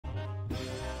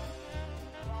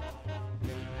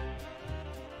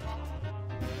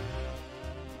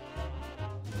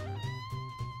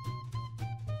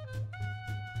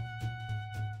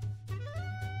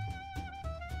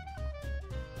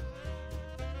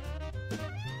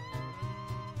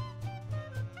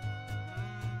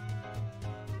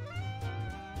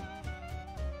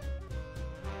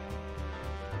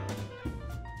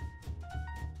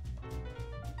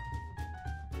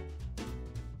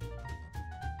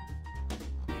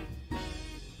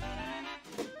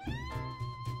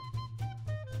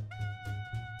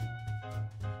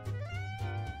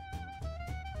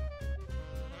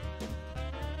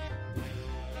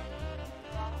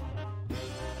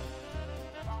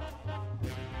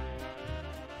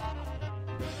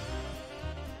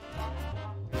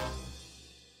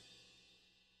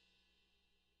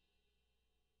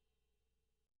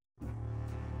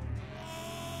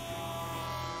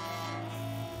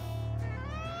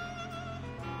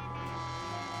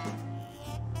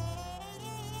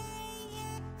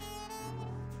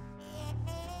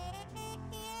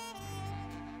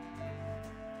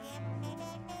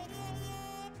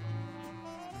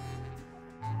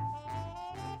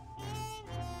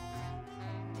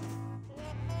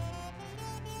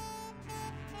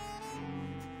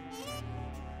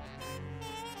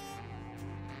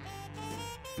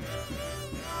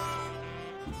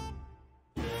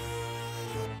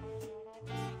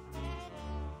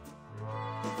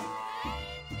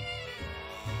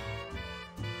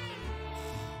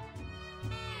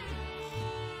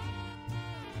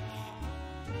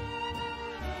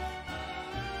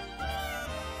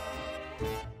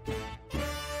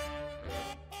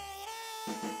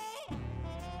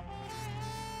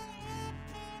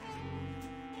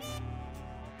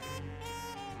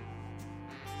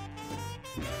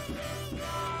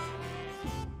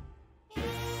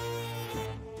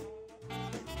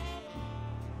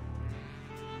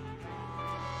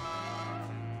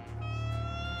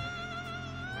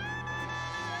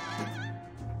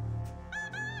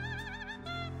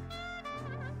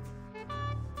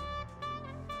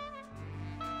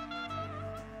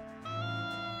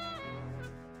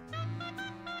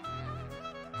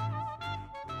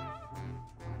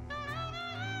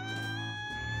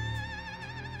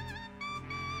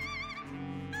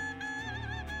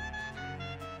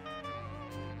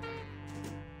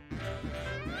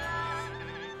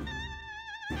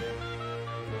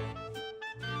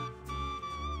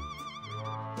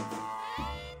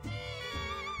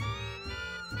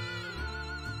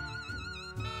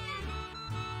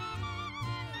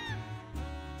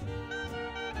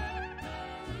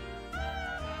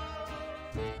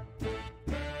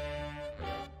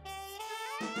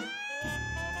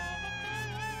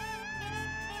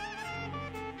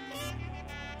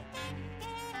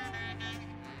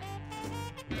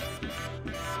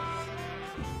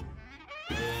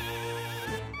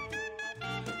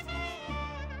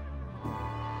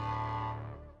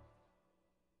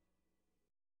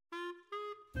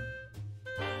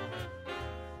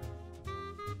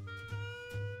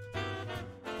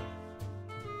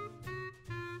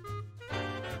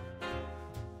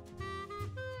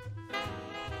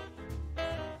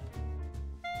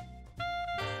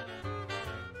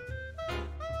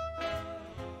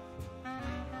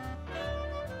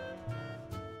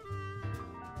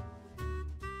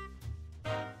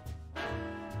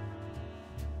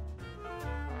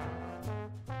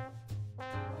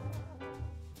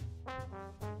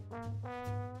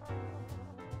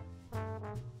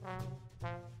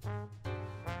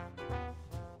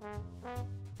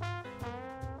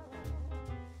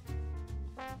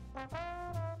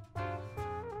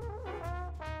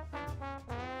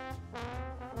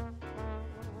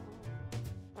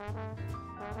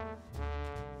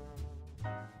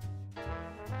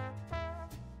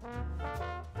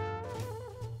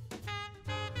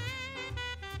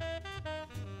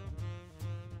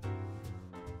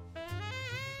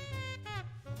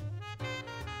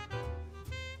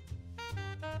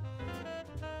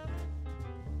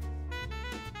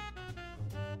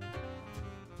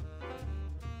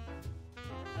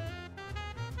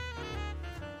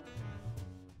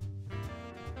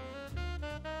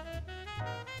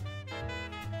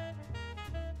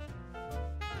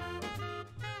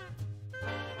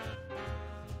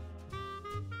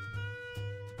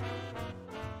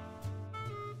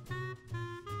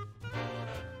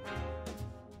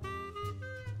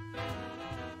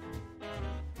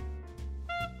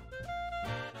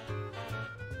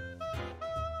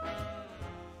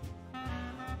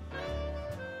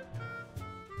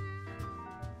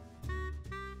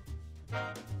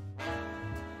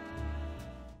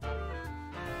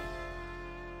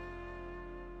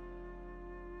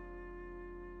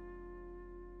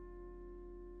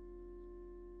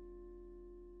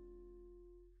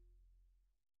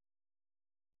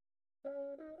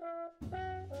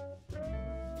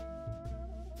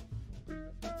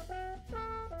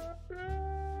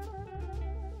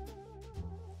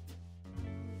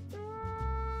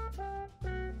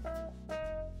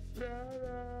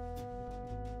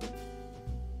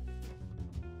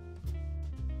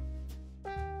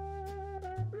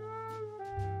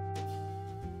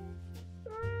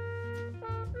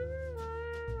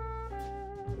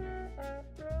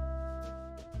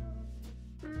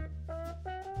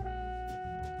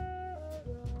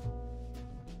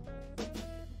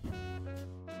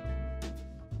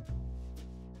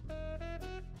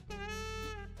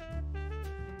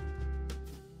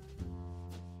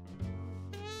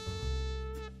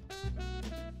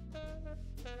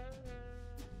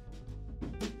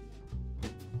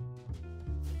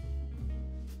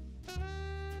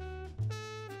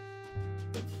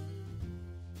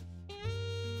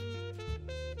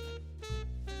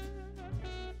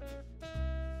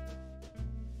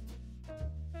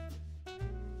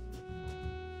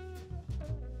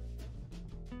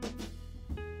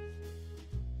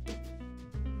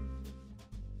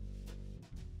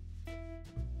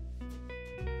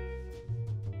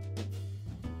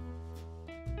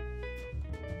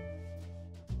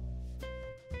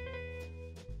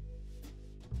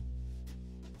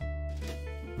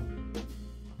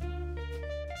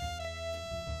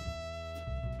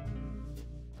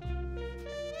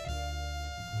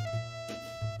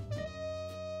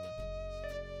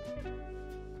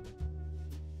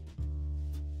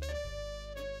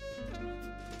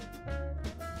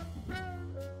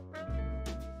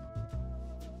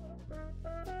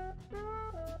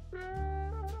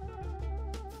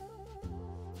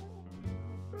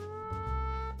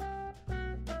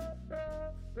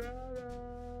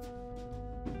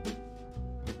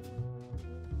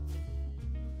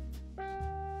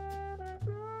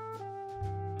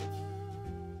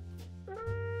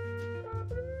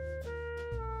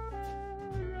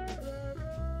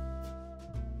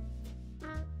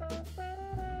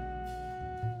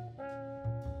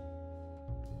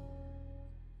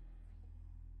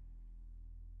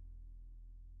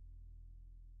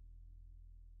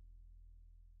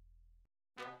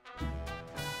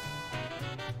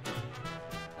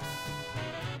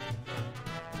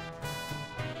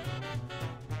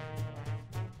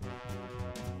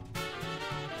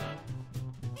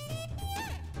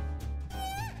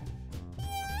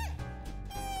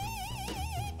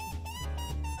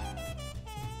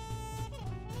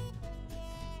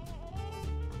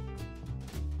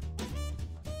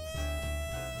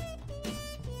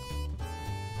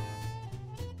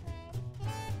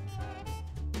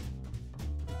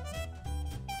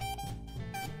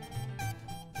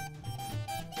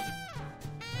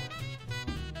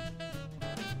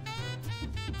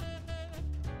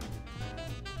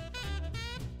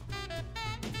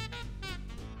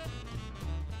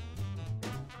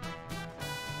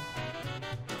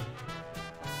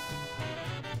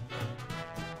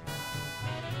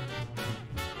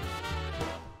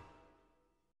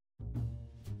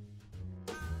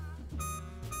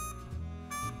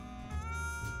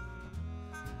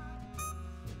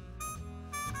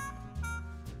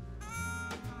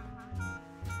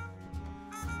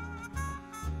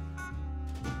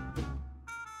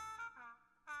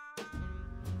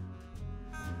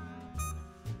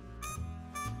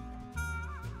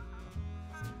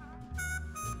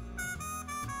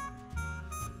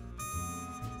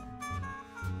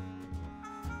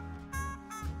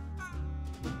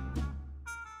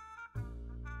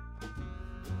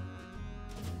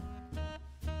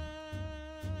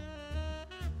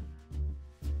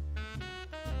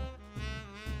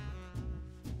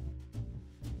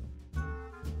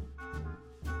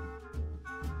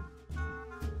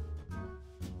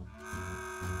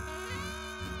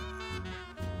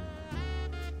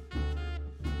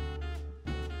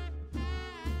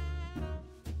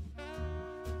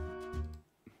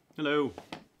Hello.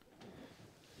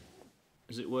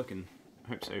 Is it working? I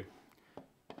hope so.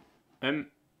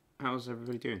 How's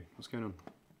everybody doing? What's going on?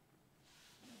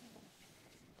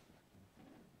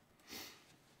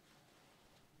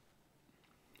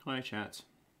 Hi chat.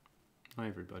 Hi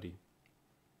everybody.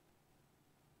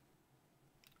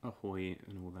 Ahoy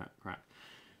and all that crap.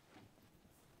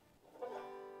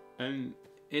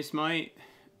 Is my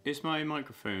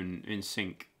microphone in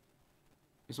sync?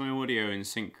 Is my audio in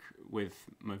sync with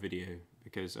my video?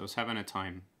 Because I was having a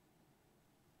time.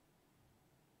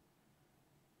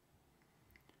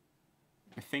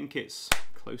 I think it's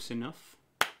close enough.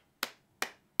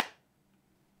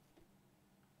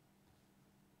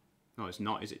 No, it's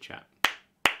not, is it, chat?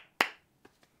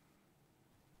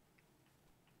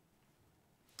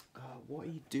 What are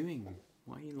you doing?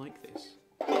 Why are you like this?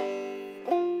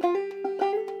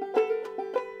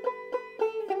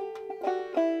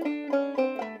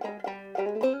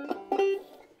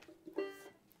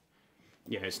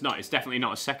 Yeah, it's not. It's definitely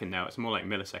not a second now. It's more like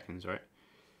milliseconds, right?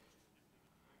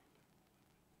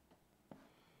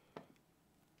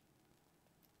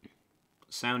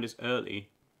 Sound is early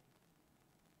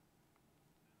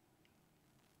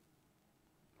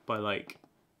by like,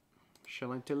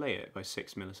 shall I delay it by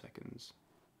 6 milliseconds?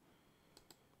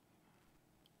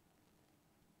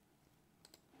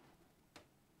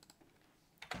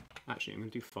 Actually, I'm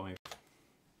going to do 5.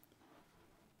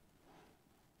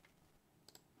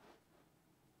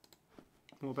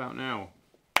 What about now?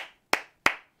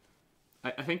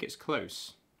 I think it's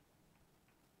close.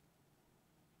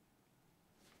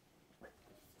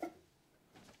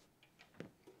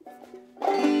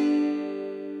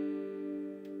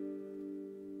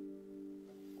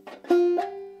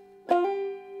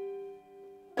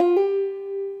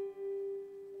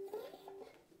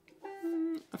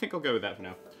 I think I'll go with that for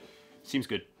now. Seems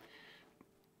good.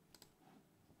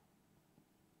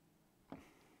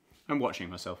 I'm watching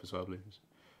myself as well, Blues.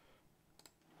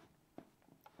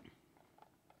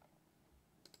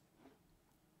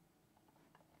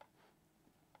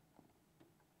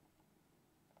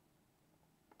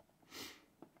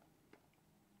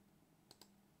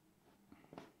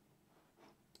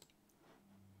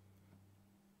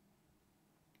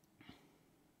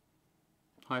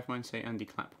 Hive Mind say Andy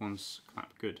clap once,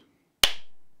 clap good.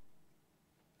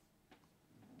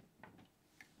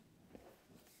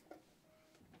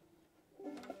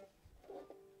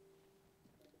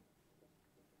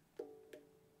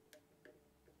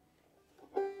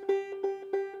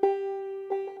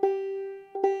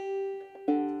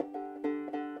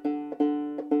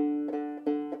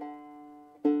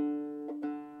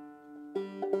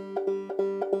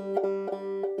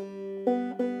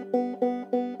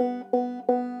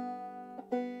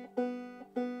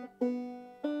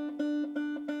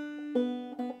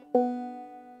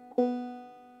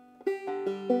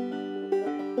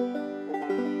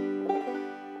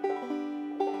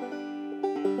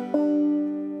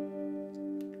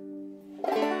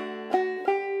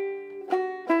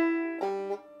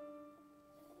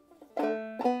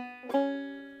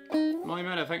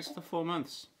 Thanks for the 4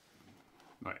 months.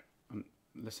 Right, I'm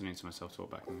listening to myself talk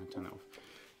back. I'm going to turn that off.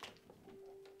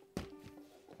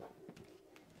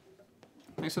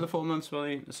 Thanks for the 4 months,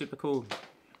 Molly. That's super cool.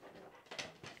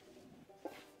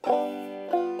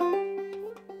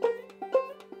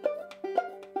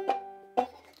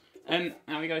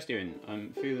 How are you guys doing?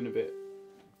 I'm feeling a bit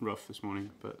rough this morning,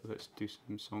 but let's do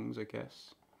some songs, I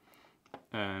guess.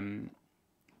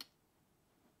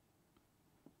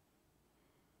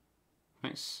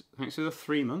 Thanks for the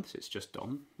 3 months it's just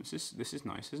done. This is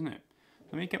nice, isn't it?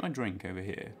 Let me get my drink over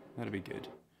here. That'll be good.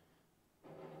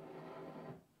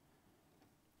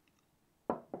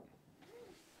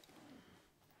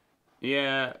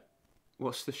 Yeah,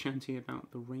 what's the shanty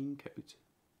about the raincoat?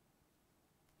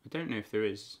 I don't know if there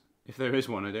is. If there is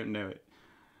one, I don't know it.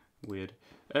 Weird.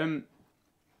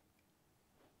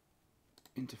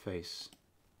 Interface.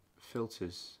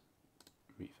 Filters.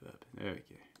 Reverb. There we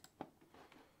go.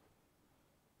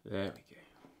 There we go.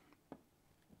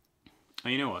 Oh,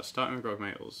 you know what? Starting with Grog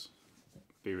Metals would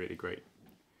be really great.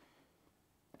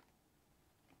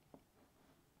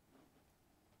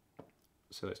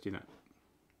 So let's do that.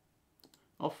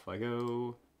 Off I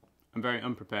go. I'm very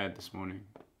unprepared this morning.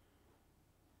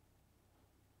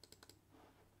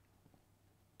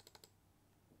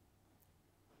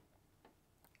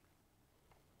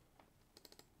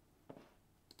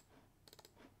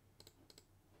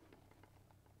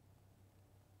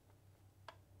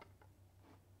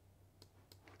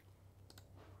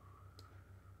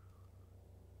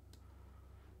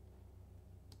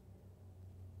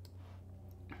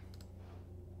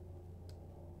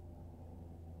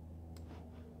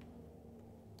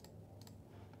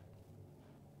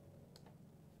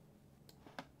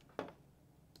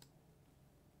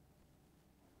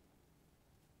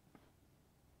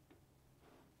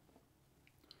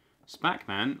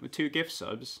 Spackman with 2 gift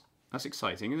subs. That's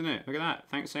exciting, isn't it? Look at that.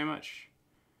 Thanks so much.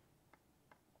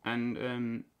 And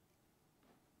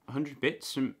 100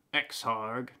 bits from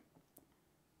Xharg.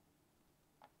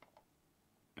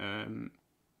 And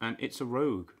It's a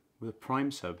Rogue with a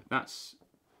Prime sub. That's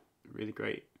really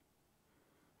great.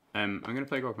 I'm going to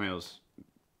play Grog Mails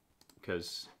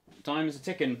because time is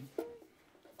a-ticking.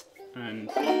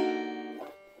 And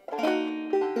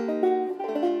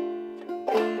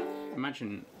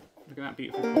imagine, look at that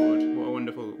beautiful chord.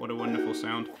 What a wonderful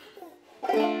sound. I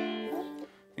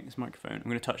think this microphone. I'm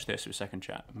going to touch this for a second,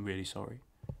 chat. I'm really sorry.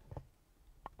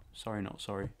 Sorry, not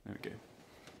sorry. There we go.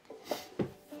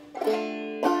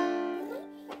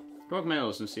 Grog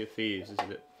Mails and Sea of Thieves is a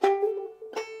bit.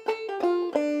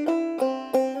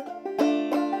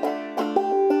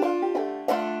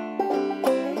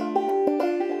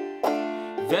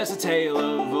 There's a tale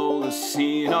of old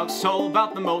Seanox told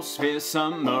about the most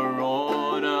fearsome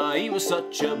marauder. He was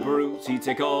such a brute, he'd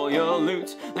take all your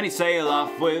loot, then he'd sail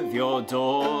off with your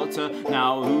daughter.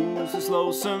 Now who's this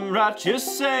loathsome rat, you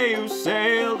say, who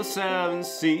sailed the 7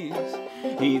 seas?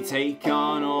 He'd take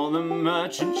on all the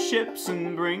merchant ships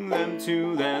and bring them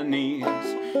to their knees.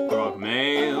 Grog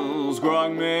Mails,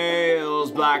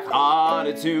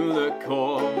 black-hearted to the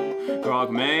core.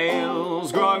 Grog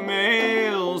Mails,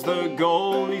 the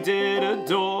gold he did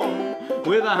adore.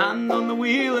 With a hand on the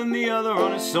wheel and the other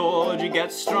on his sword, you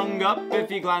get strung up if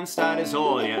you glanced at his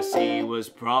hoard. Yes, he was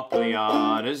properly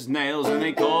hard as nails, and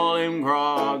they call him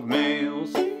Grog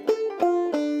Mails.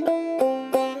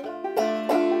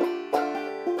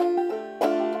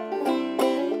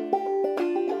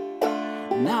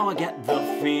 Now I get the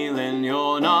feeling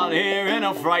you're not hearing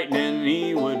how frightening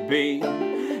he would be.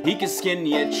 He could skin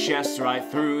your chest right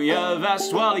through your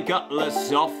vest while he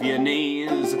cutlass off your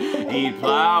knees. He'd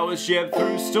plough a ship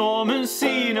through storm and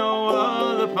sea, no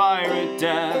other pirate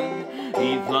dared.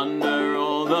 He'd plunder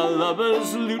all the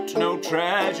lubbers' loot, no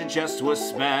treasure chest was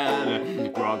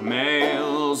spared. Grog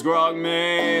Mails,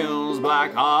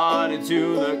 black-hearted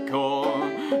to the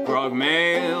core. Grog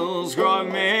Mails,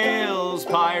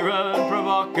 pirate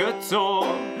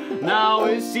provocateur. Now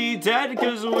is he dead,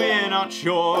 'cause we're not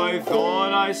sure. I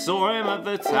thought I saw him at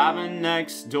the tavern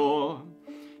next door.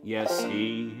 Yes,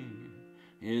 he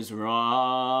is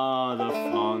rather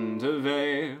fond of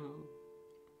ale,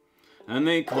 and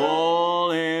they call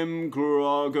him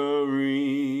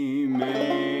Groggery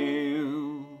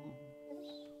Mails.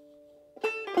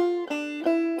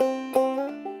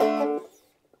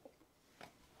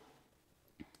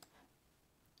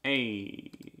 Hey.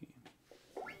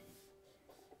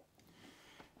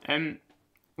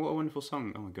 What a wonderful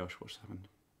song. Oh my gosh, what's happened?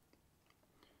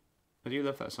 I do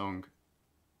love that song.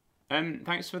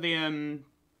 Thanks for the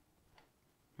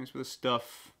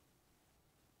stuff.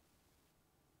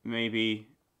 Maybe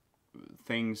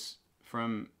things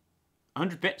from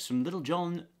 100 bits from Little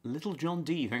John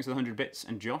D. Thanks for the 100 bits.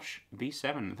 And Josh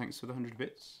B7, thanks for the 100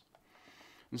 bits.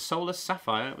 And Solar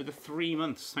Sapphire with the 3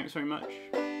 months. Thanks very much.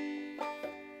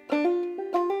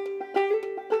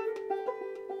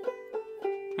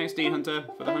 Thanks D Hunter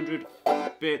for the 100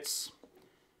 bits.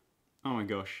 Oh my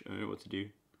gosh, I don't know what to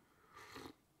do.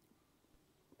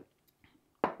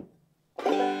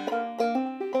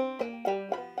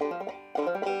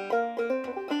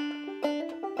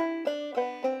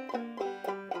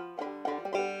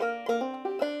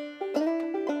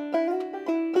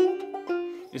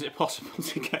 Is it possible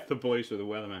to get the boys with the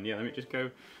weatherman? Yeah, let me just go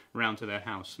round to their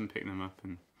house and pick them up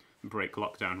and break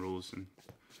lockdown rules and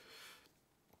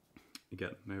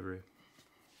get them over here.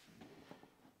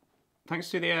 Thanks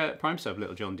to the Prime sub,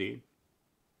 Little John D.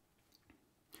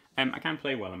 I can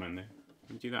play Wellerman though.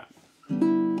 Let me do that.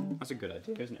 That's a good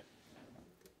idea, isn't it?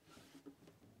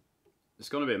 It's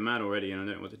gone a bit mad already and I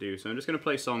don't know what to do, so I'm just going to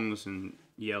play songs and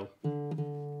yell.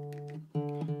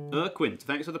 Quint,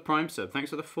 thanks for the Prime sub. Thanks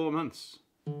for the 4 months.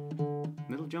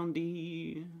 Little John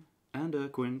D.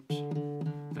 and Quint.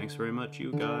 Thanks very much,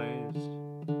 you guys.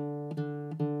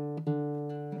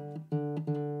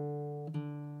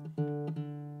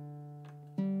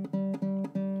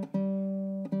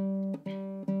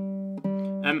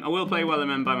 I will play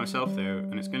Wellerman by myself though,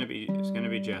 and it's gonna be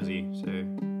jazzy. So.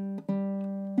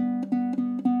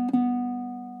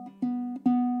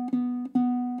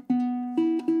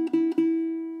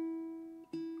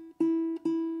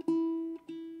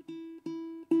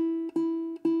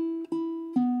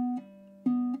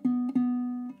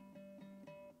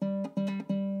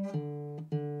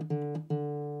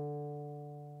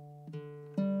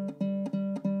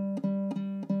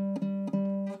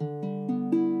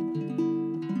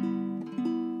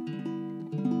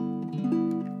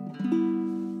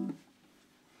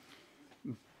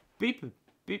 Beep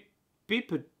beep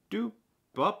beep a doo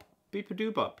bop. Beep a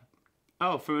doo bop.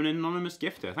 Oh, for an anonymous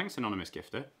gifter. Thanks, anonymous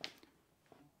gifter.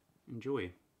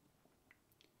 Enjoy.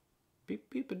 Beep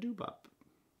beep a doo bop.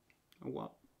 A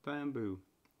what? Bamboo.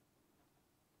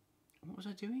 What was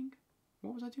I doing?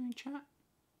 What was I doing, chat?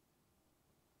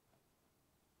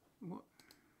 What?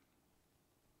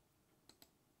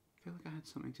 I feel like I had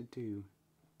something to do.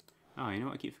 Oh, you know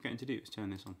what I keep forgetting to do? Is turn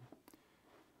this on.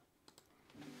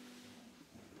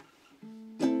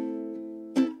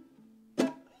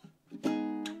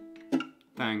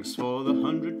 Thanks for the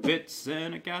 100 bits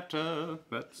and a gatter.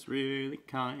 That's really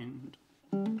kind.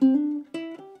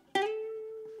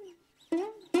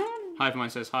 Hiveman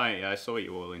says hi. I saw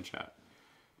you all in chat.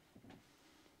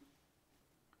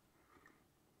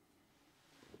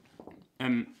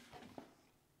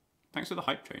 Thanks for the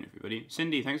hype train, everybody.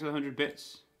 Cindy, thanks for the 100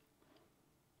 bits.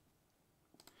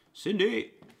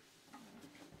 Cindy!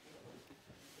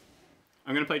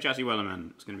 I'm going to play Jazzy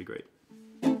Wellerman. It's going to be great.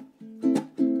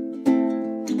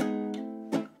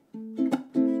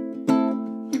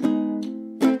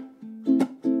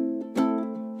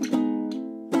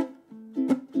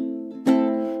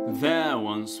 There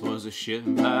once was a ship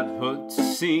that put to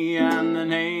sea, and the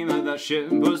name of that ship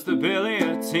was the Billy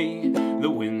o' Tea. The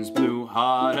winds blew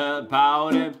hard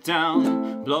about it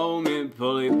down. Blow me,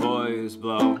 bully boys,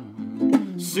 blow.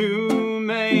 Soon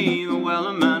may the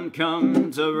Wellerman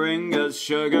come to bring us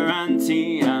sugar and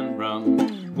tea and rum.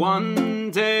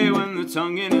 One day when the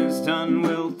tonguing is done,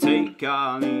 we'll take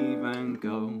our leave and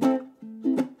go.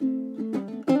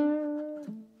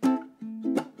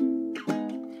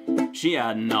 She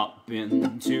had not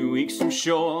been 2 weeks from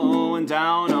shore when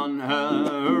down on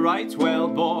her a right whale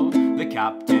bore. The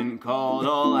captain called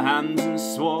all hands and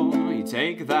swore he'd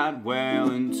take that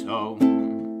whale in tow.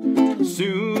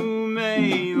 Soon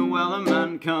may the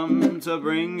Wellerman come to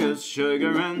bring us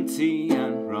sugar and tea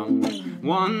and rum.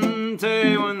 One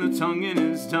day when the tonguing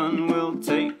is done, we'll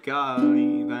take our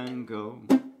leave and go.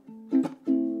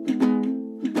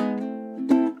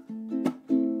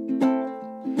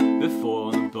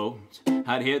 Before the boat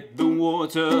had hit the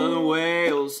water, the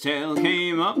whale's tail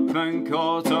came up and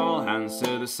caught all hands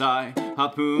to the side,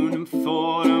 harpooned and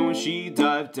fought her when she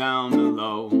dived down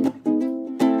below.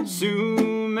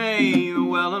 Soon may the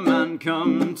Wellerman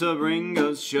come to bring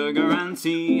us sugar and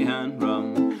tea and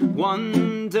rum.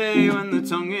 One day when the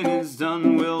tonguing is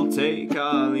done, we'll take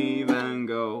our leave and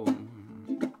go.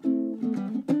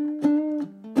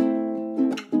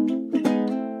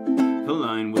 The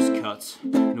line was cut,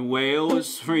 the whale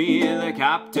was free. The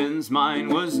captain's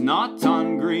mind was not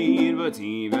on greed, but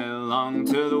he belonged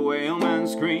to the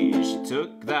whaleman's creed. She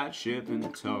took that ship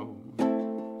in tow.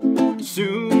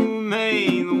 Soon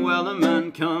may the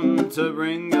Wellerman come to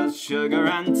bring us sugar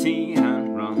and tea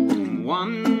and rum.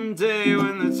 One day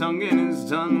when the tonguing is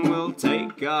done, we'll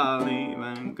take our leave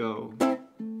and go.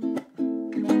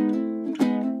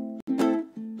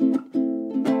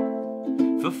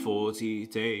 For 40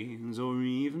 days or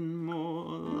even more,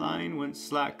 the line went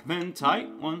slack, then tight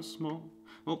once more.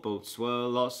 All boats were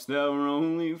lost, there were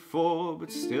only 4,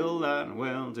 but still that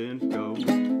whale did go.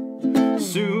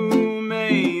 Soon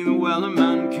may the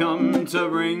Wellerman come to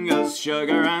bring us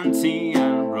sugar and tea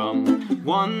and rum.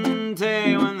 One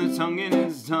day when the tonguing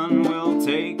is done, we'll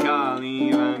take our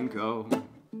leave and go.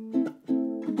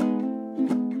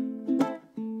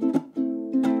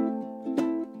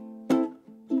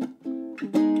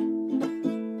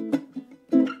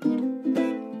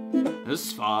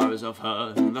 As far as I've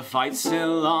heard, the fight's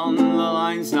still on. The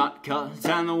line's not cut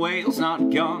and the whale's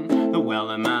not gone. The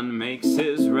Wellerman makes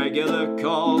his regular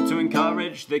call to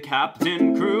encourage the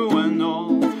captain, crew and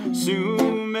all.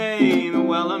 Soon may the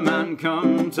Wellerman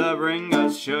come to bring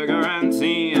us sugar and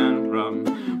tea and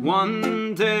rum.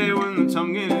 One day when the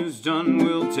tonguing is done,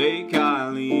 we'll take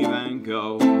our leave and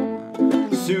go.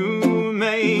 Soon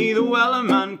may the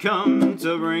Wellerman come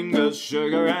to bring us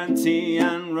sugar and tea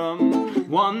and rum.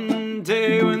 One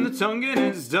day when the tonguing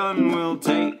is done, we'll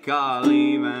take our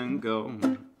leave and go.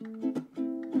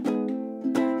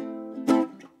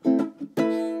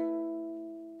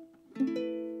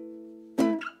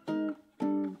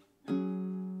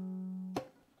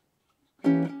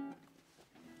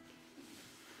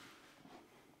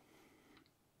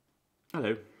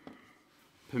 Hello.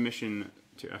 Permission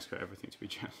to ask for everything to be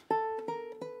jazz.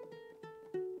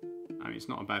 I mean, it's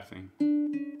not a bad thing.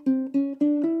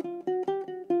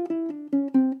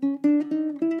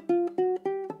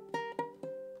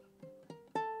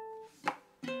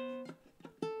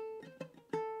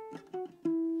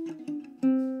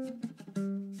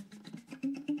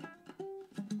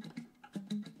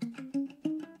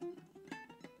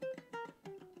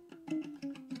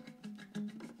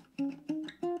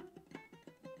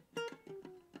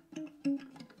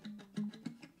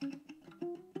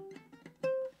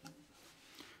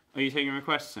 Are you taking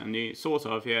requests, Andy? Sort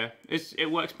of, yeah. It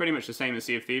works pretty much the same as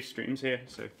Sea of Thieves streams here,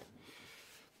 so.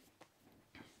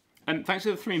 And thanks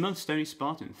for the 3 months, Stony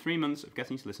Spartan. 3 months of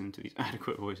getting to listen to these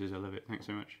adequate voices. I love it. Thanks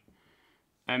so much.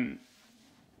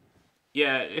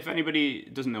 Yeah, if anybody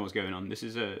doesn't know what's going on, this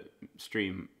is a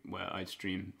stream where I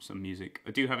stream some music.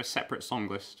 I do have a separate song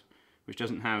list, which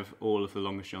doesn't have all of the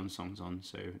Longest John songs on,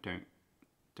 so don't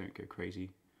go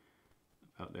crazy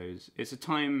about those. It's a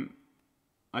time.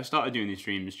 I started doing these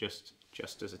streams just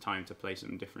as a time to play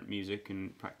some different music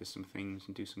and practice some things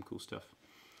and do some cool stuff.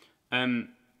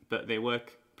 But they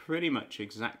work pretty much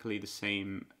exactly the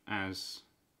same as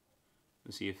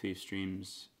the Sea of Thieves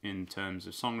streams in terms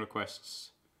of song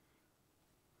requests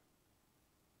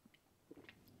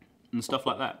and stuff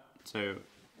like that. So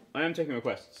I am taking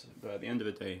requests, but at the end of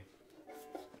the day,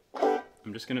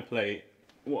 I'm just going to play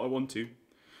what I want to.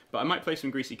 But I might play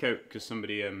some Greasy Coat because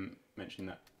somebody mentioned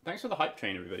that. Thanks for the hype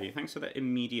train, everybody. Thanks for that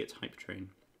immediate hype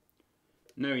train.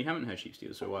 No, you haven't heard Sheep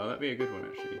Stealers for a while. That'd be a good one,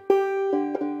 actually.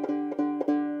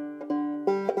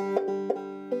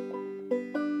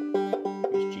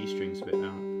 These G strings a bit out.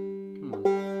 Come on.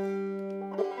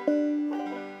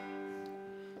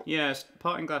 Yes,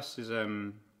 Parting Glass is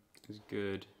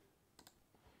good.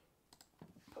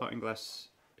 Parting Glass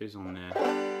is on there.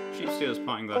 Sheep Stealers,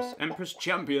 Parting Glass, Empress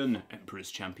Champion.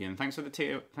 Thanks for the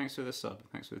tier. Thanks for the sub.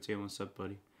 Thanks for the tier 1 sub,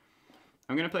 buddy.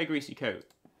 I'm gonna play Greasy Coat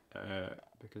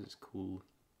because it's cool.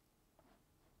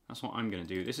 That's what I'm gonna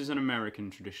do. This is an American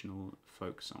traditional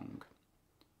folk song.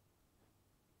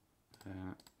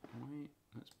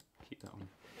 Let's keep that on.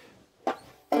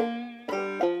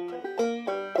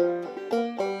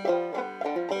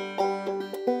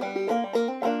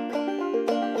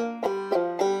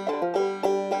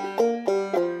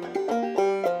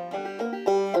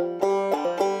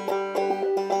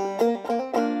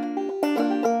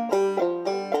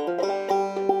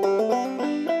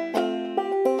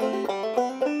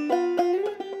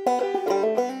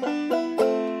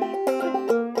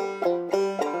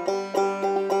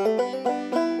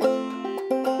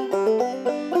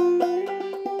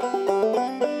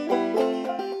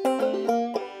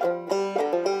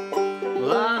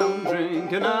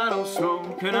 And I don't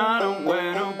smoke, and I don't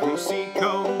wear no greasy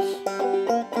coats.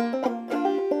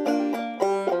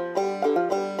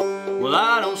 Well,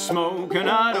 I don't smoke, and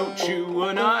I don't chew,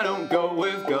 and I don't go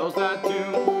with girls that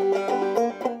do.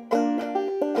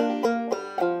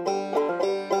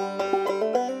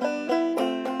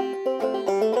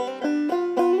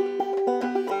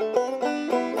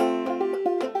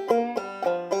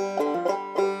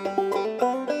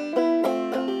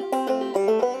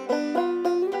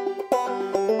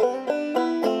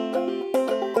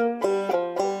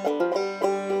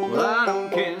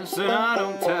 And I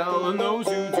don't tell, and those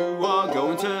who do are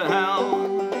going to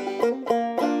hell.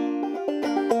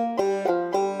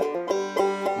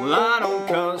 Well, I don't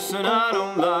cuss and I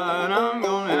don't lie, and I'm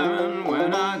going to heaven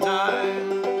when I die.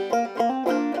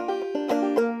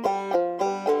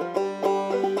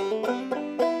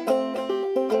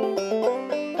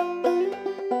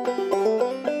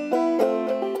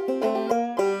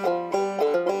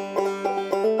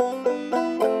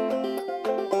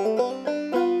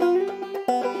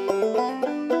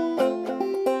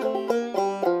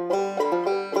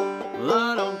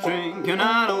 And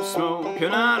I don't smoke,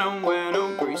 and I don't wear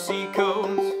no greasy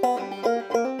coats.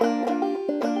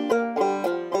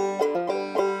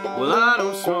 Well, I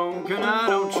don't smoke, and I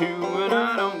don't chew, and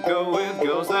I don't go with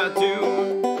girls that do.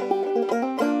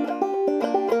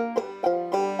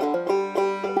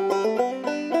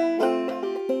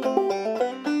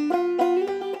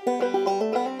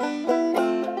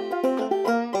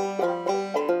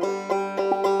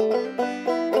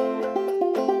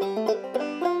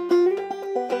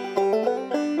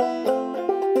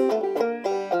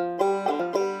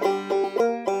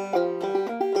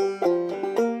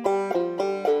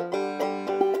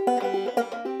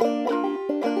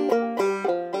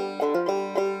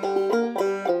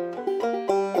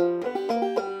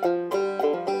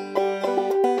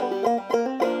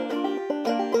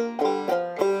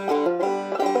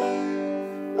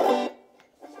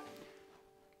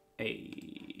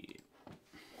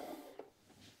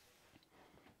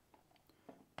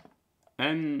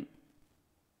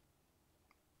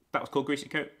 That was called Greasy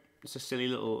Coat. It's a silly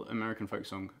little American folk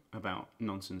song about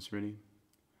nonsense, really.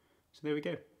 So there we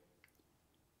go.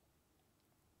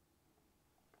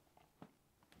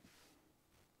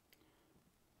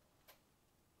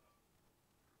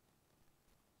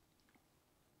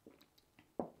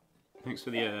 Thanks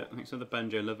for the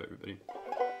banjo love, everybody.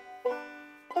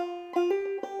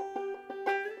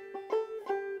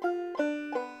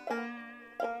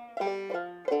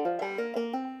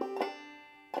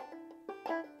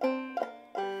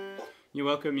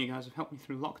 welcome. You guys have helped me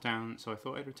through lockdown, so I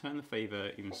thought I'd return the favour.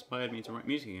 You've inspired me to write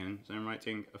music again, so I'm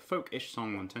writing a folk-ish song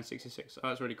on 1066. Oh,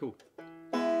 that's really cool.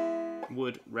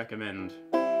 Would recommend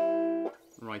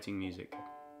writing music.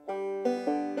 I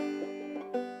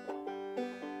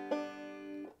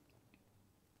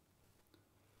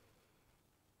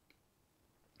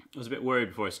was a bit worried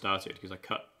before I started because I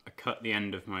cut the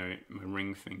end of my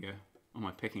ring finger on my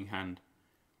picking hand.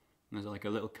 And there's like a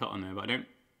little cut on there, but I don't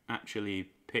actually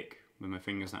pick with my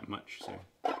fingers that much, so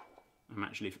I'm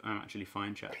actually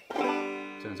fine, chat.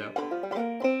 Turns out.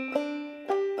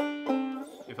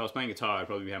 If I was playing guitar, I'd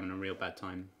probably be having a real bad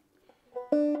time.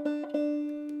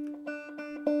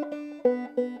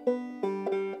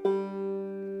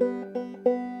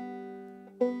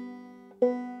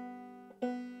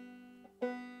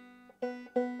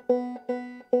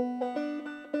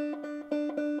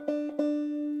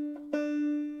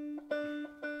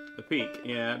 The peak,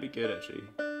 yeah, that'd be good actually.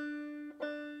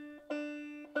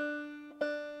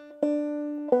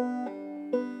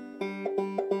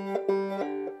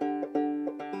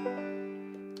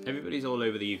 Everybody's all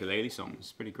over the ukulele songs,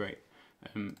 it's pretty great.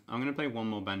 I'm going to play one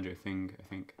more banjo thing, I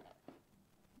think.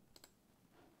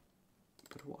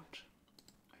 But what?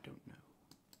 I don't know.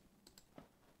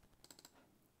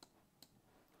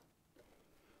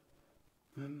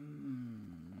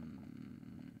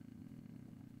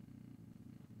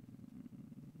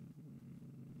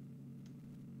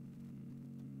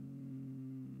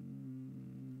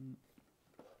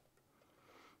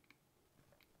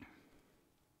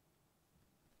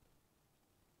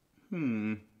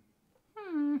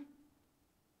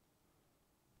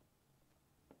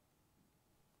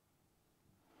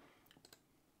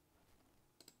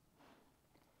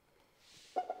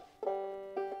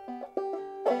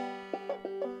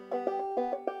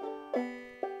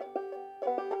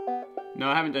 No,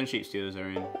 I haven't done Sheep Stealers,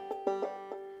 Arian.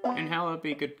 And how would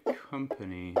be good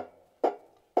company?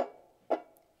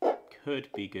 Could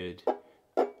be good.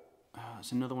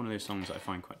 It's another one of those songs that I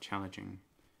find quite challenging.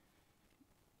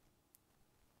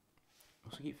 I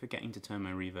also keep forgetting to turn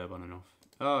my reverb on and off.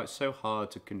 Oh, it's so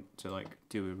hard to like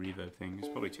do a reverb thing. It's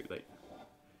probably too late.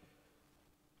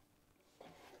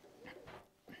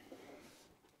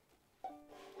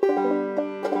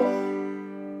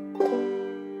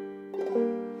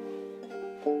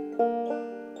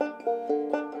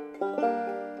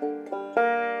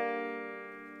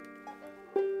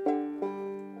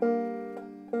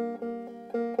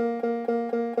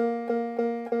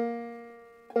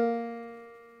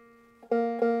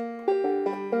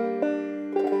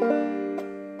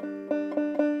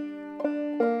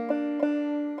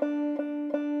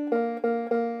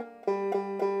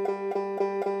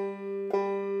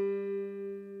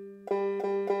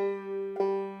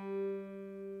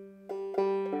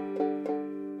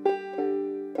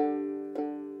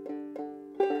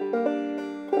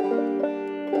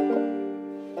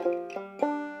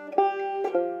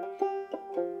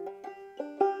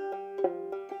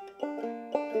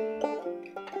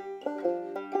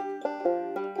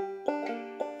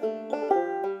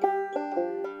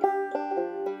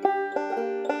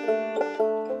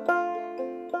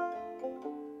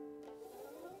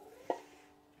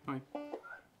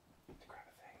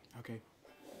 Okay,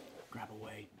 grab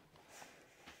away.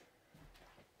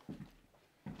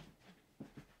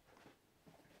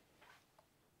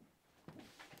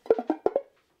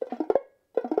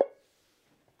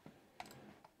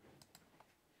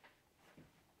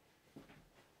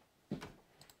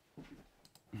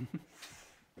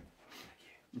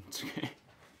 It's okay.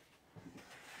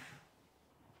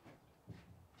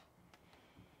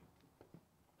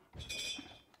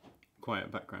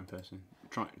 Quiet background person.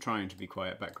 Trying to be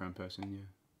quiet background person, yeah.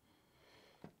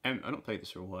 I've not played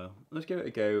this for a while. Let's give it a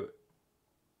go.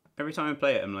 Every time I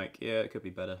play it, I'm like, yeah, it could be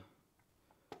better.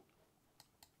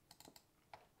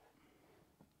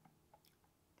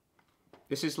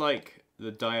 This is like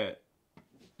the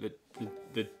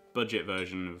the budget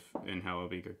version of In How I'll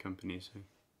Be Good Company, so.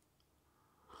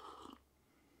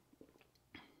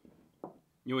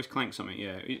 You always clank something,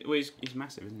 yeah. Well, he's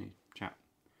massive, isn't he, chap?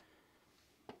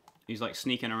 He's like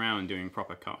sneaking around doing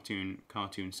proper cartoon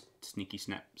sneaky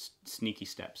steps.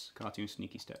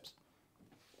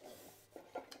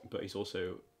 But he's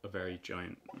also a very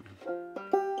giant.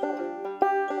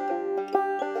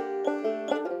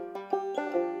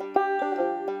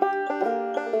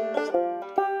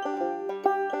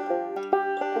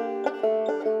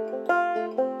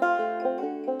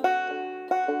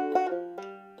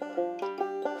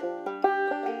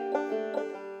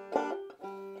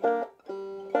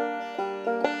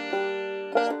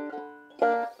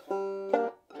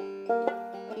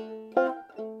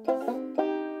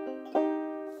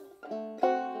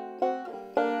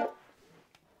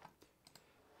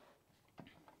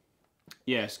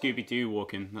 Yeah, Scooby-Doo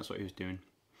walking. That's what he was doing.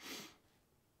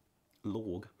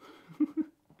 Log.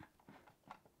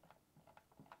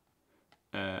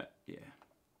 Yeah.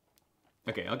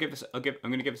 Okay, I'm gonna give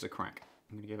this a crack.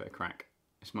 I'm gonna give it a crack.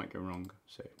 This might go wrong,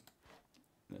 so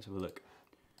let's have a look.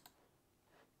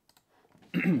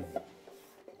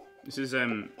 This is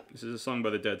a song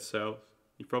by the Dead South.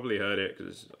 You've probably heard it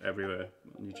because it's everywhere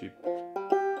on YouTube.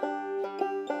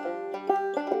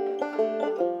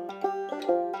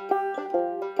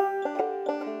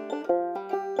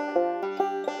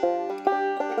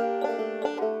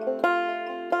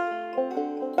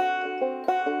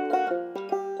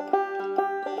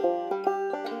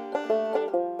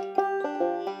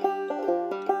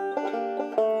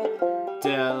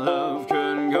 Dead love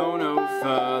couldn't go no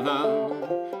further.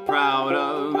 Proud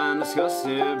of and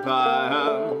disgusted by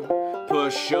her.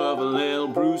 Push of a little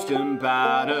bruised and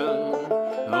battered.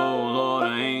 Oh Lord,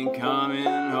 I ain't coming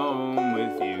home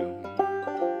with you.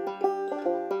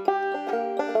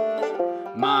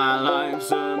 My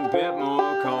life's a bit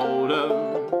more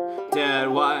colder. Dead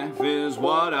wife is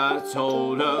what I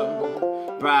told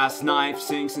her. Brass knife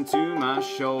sinks into my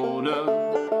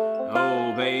shoulder.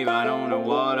 Oh babe, I don't know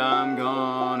what I'm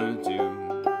gonna do.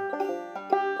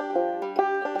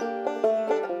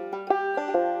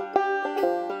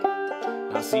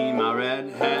 I see my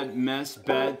redhead mess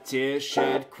bed, tears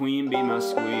shed, queen be my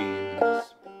squeeze.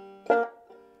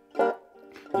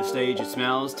 The stage it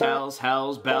smells, tells,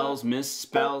 hells, bells,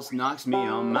 misspells, knocks me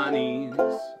on my knees.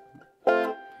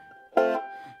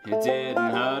 It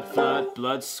didn't hurt, flood,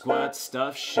 blood, squirt,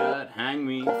 stuff shut, hang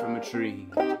me from a tree.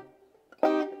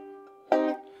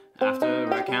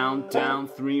 After I count down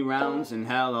 3 rounds in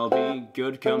hell, I'll be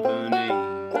good company.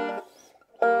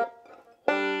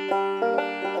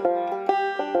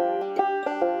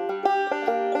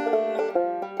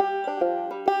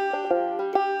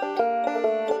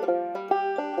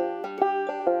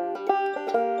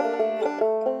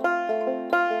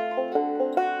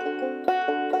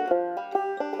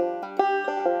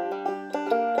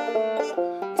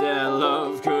 Dead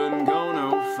love couldn't go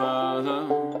no further.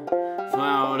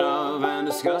 Proud of and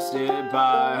disgusted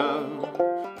by her.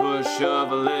 Push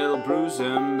of a little bruise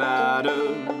and battered.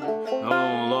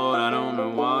 Oh Lord, I don't know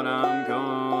what I'm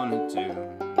gonna do.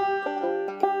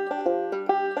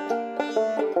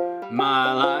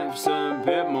 My life's a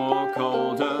bit more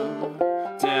colder.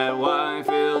 Dead wife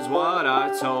is what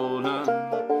I told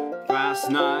her. Brass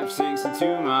knife sinks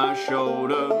into my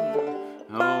shoulder.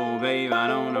 Oh babe, I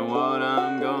don't know what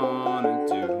I'm gonna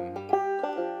do.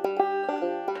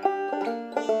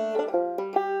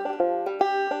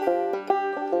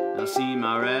 I see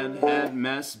my redhead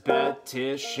mess bed,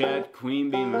 tears shed, queen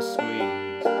be my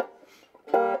squeeze.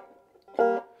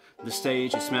 The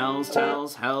stage it smells,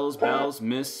 tells, hells, bells,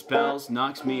 misspells,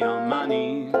 knocks me on my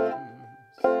knees.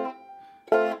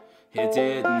 It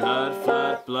didn't hurt,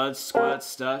 flood, blood, squirt,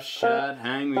 stuff shut,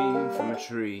 hang me from a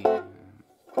tree.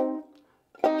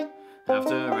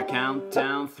 After I count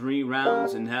down 3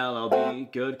 rounds in hell, I'll be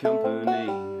good company.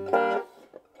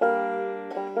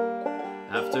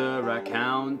 After I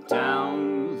count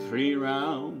down 3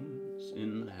 rounds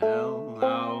in hell,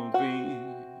 I'll be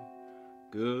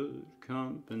good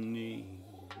company.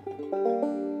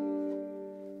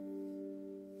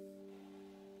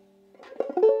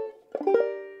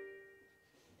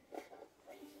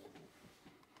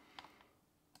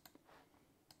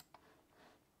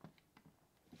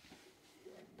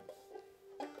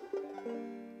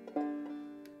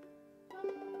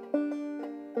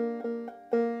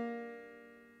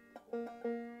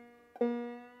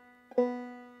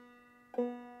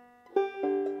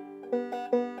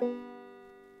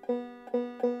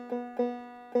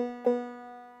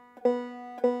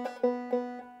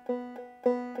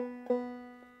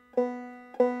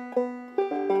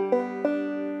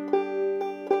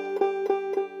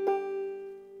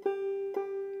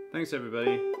 Thanks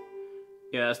everybody.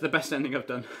 Yeah, that's the best ending I've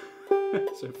done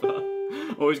so far.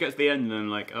 Always get to the end and I'm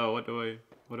like, oh, what do I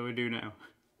do now?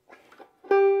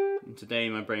 And today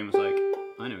my brain was like,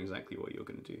 I know exactly what you're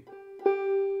gonna do.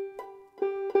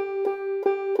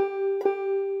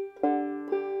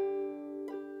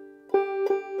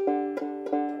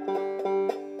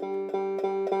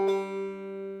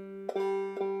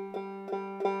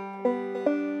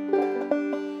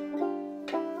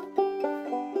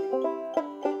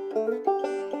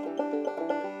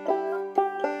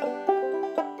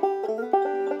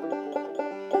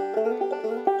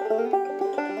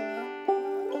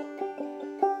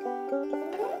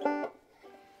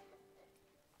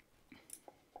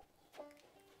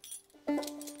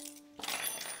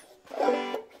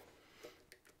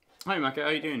 Hi Maka, how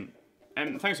you doing?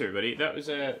 Thanks everybody. That was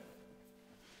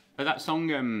That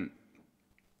song,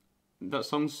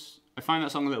 I find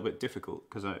that song a little bit difficult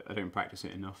because I don't practice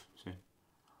it enough. So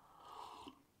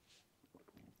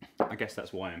I guess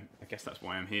that's why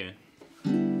I'm here.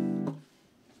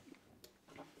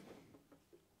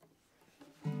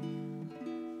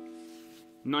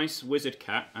 Nice wizard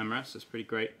cat, Amras. That's pretty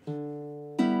great.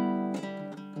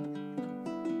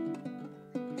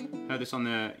 Heard this on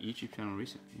their YouTube channel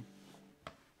recently.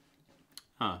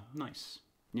 Ah, nice.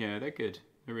 Yeah, they're good.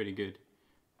 They're really good.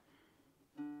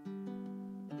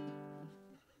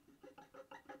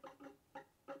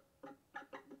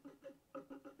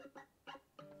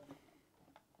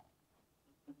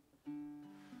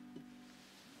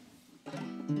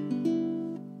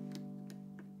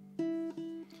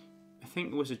 I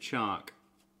think Wizard Shark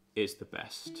is the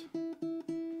best.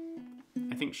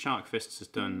 I think Shark Fists has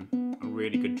done a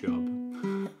really good job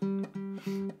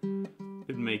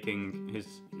with making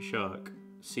his shark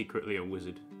secretly a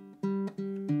wizard.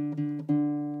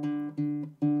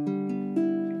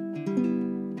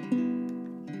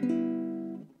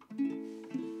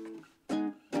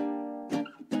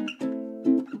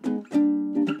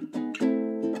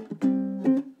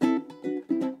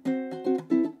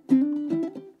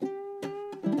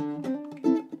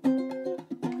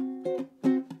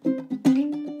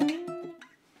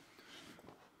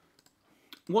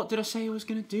 What did I say I was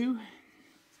gonna do?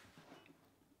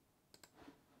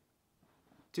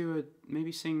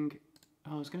 Maybe sing.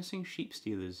 Oh, I was gonna sing Sheep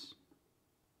Stealers.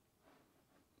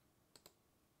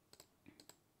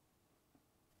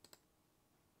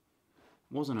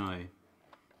 Wasn't I?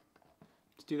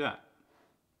 Let's do that.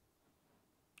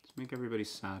 Let's make everybody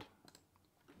sad.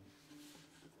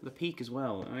 The peak as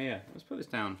well. Oh yeah, let's put this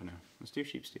down for now. Let's do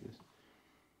Sheep Stealers.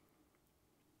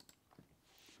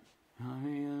 I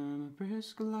am a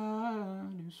brisk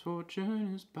lad whose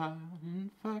fortune is bad.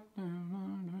 In fact, I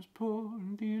am as poor.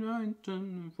 Indeed, I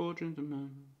intend fortune to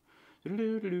man. I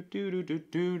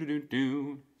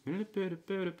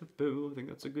think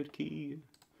that's a good key.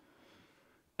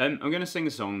 I'm gonna sing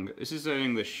a song. This is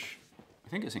English. I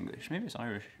think it's English. Maybe it's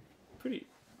Irish.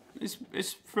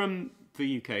 It's from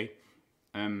the UK.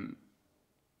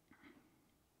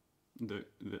 The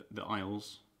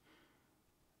Isles.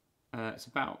 It's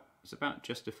about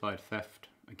justified theft,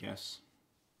 I guess.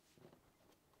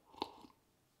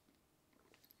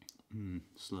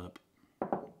 Slurp.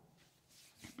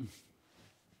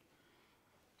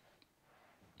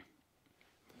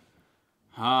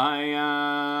 I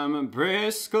am a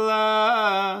brisk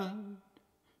lad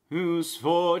whose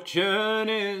fortune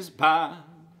is bad.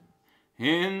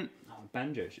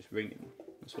 Banjo's just ringing.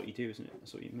 That's what you do, isn't it?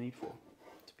 That's what you're made for.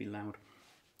 To be loud.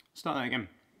 Start that again.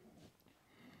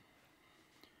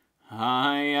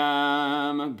 I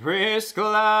am a brisk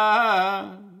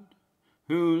lad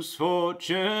whose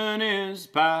fortune is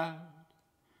bad.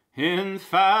 In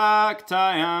fact,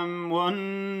 I am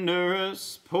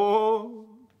wondrous poor.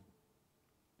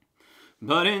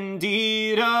 But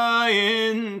indeed I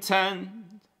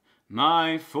intend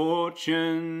my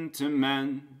fortune to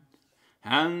mend,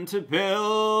 and to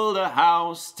build a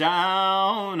house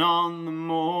down on the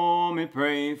moor, me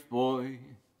brave boys.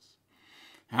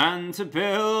 And to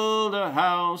build a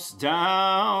house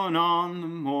down on the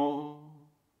moor.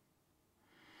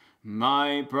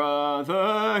 My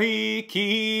brother, he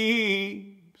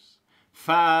keeps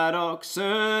fat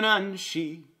oxen and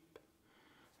sheep,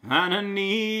 and a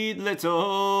neat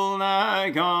little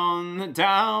nag on the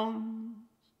downs.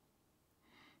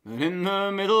 But in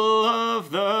the middle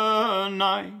of the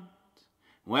night,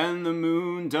 when the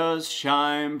moon does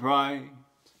shine bright,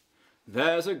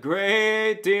 there's a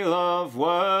great deal of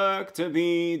work to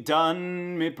be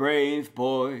done, me brave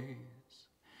boys.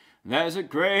 There's a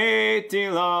great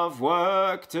deal of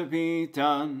work to be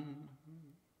done.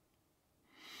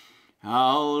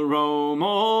 I'll roam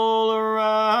all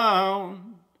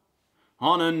around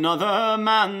on another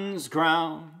man's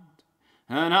ground,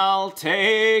 and I'll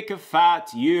take a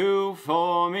fat ewe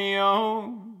for me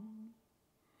own.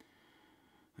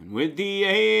 And with the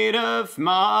aid of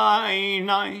my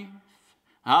knife,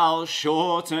 I'll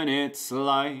shorten its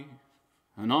life,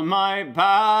 and on my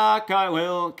back I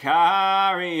will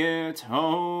carry it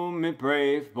home, me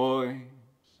brave boys.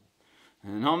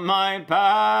 And on my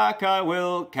back I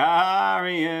will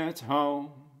carry it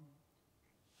home.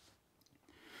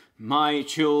 My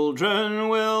children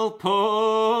will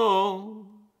pull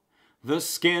the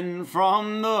skin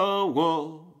from the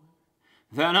wool,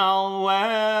 then I'll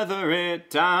weather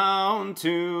it down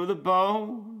to the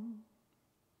bone.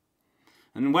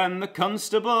 And when the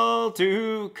constable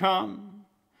do come,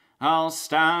 I'll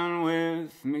stand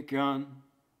with me gun,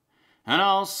 And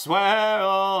I'll swear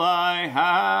all I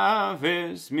have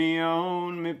is me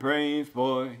own, me brave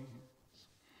boys.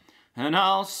 And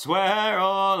I'll swear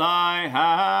all I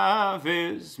have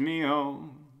is me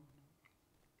own.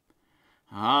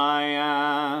 I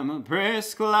am a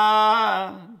brisk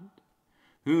lad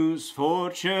whose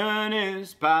fortune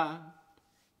is bad,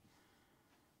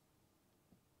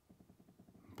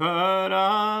 but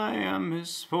I am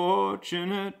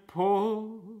misfortunate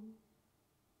poor.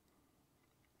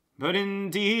 But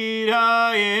indeed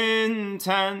I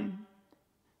intend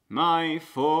my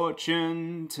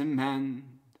fortune to mend,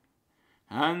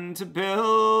 and to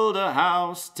build a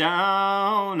house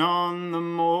down on the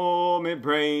moor, me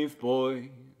brave boys.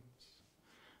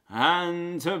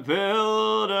 And to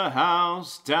build a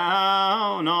house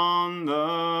down on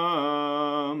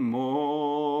the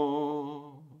moor.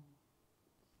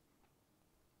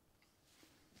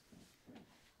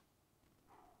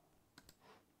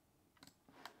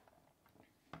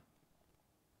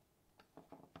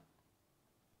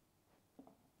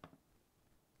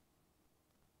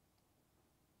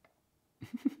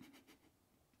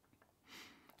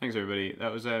 Thanks everybody.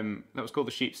 That was called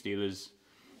the Sheep Stealers,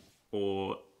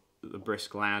 or the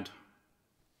Brisk Lad,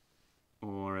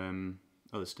 or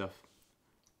other stuff.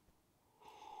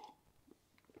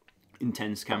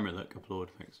 Intense camera look,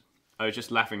 applaud, thanks. I was just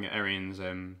laughing at Arian's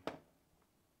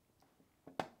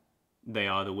they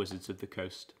are the wizards of the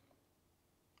coast.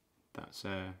 That's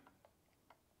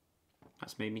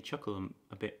made me chuckle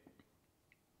a bit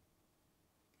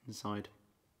inside.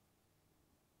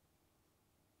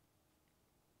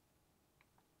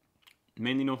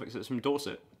 Mainly Norfolk, so it's from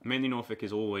Dorset. Mainly Norfolk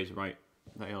is always right.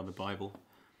 They are the Bible.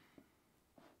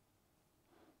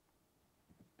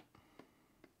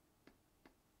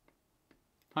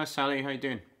 Hi Sally, how you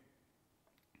doing?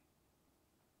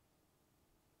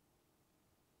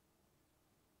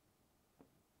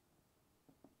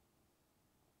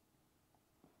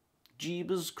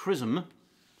 Jeebus Chrism.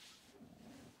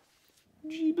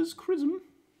 Jeebus Chrism.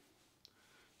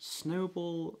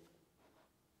 Snowball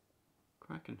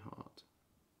Krakenheart.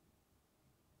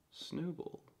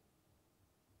 Snowball.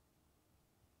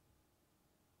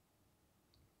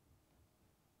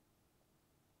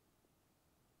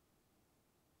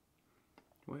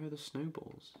 Where are the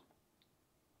snowballs?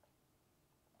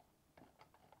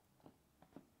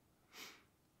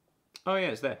 Oh yeah,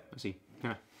 it's there. I see.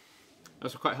 Yeah.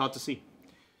 That's quite hard to see.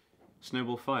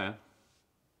 Snowball fire.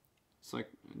 It's like,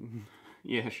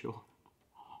 yeah, sure.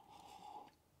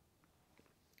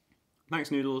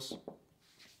 Thanks, Noodles.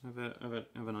 Have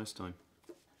a nice time.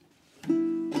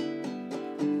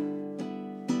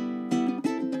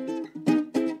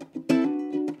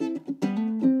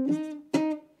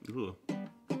 Ooh.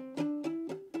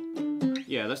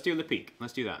 Yeah, let's do Le Peak.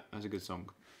 Let's do that. That's a good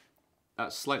song.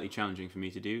 That's slightly challenging for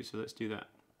me to do, so let's do that.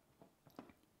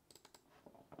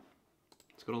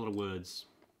 It's got a lot of words.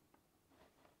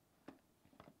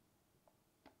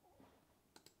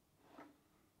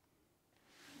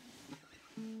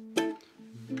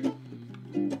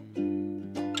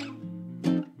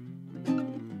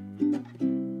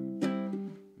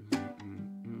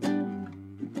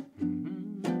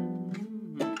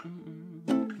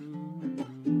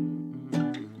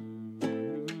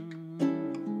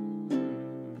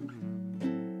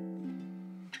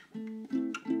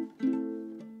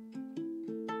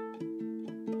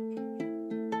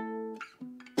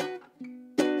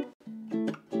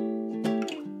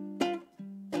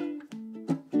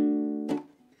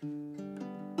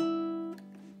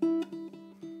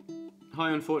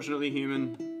 Hi, Unfortunately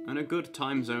Human, and a good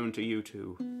time zone to you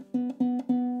too.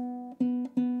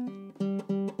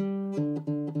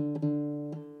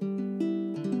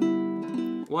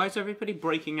 Why is everybody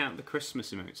breaking out the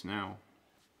Christmas emotes now?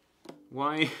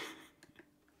 Why?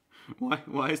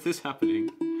 Why is this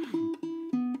happening?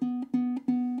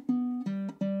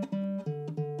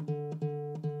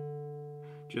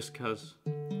 Just 'cause.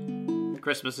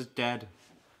 Christmas is dead.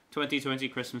 2020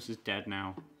 Christmas is dead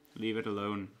now. Leave it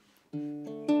alone.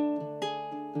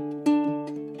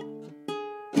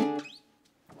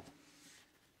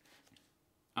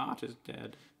 Art is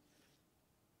dead.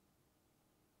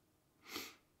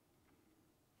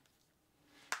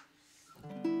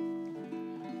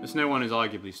 The snow one is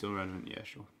arguably still relevant. Yeah,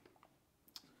 sure.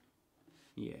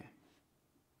 Yeah.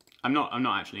 I'm not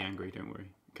actually angry, don't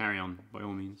worry. Carry on, by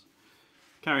all means.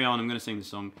 Carry on, I'm gonna sing the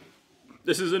song.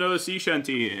 This is another sea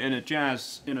shanty in a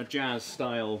jazz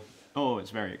style. Oh,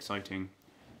 it's very exciting.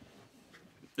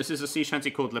 This is a sea shanty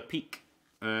called Le Peak,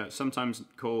 sometimes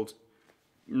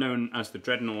known as the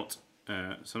Dreadnought,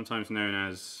 sometimes known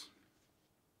as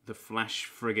the Flash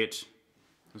Frigate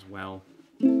as well.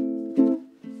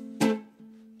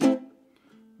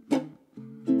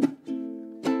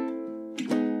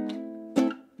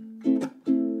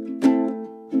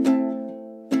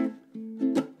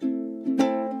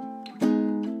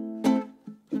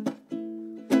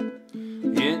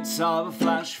 It's of a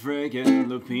flash frigate,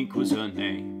 Le Peak was her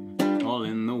name, all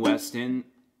in the West Indies.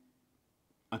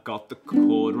 I got the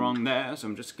chord wrong there, so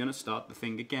I'm just gonna start the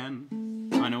thing again.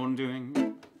 I know what I'm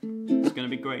doing, it's gonna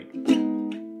be great.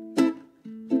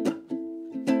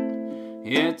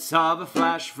 It's of a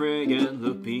flash frigate,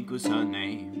 Le Peak was her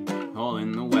name, all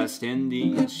in the West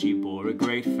Indies. She bore a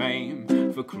great fame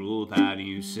for cruel bad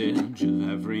usage of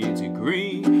every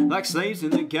degree. Like slaves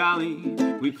in the galley,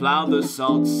 we ploughed the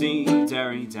salt sea.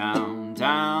 Derry down,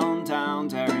 down, down,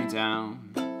 Derry down.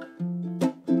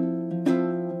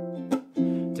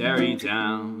 Derry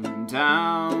down,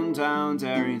 down, down,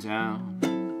 Derry down.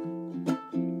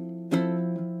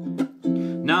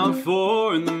 Now at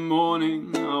 4 in the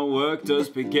morning, our work does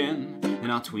begin. In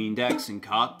our tween decks and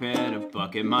cockpit, a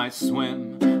bucket might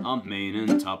swim. Our main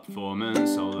and top foremen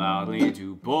so loudly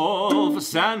do bawl for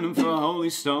sand and for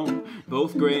holy stone,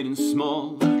 both great and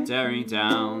small. Derry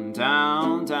down,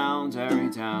 down, down, Derry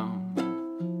down.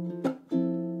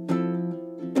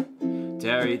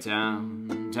 Derry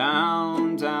down,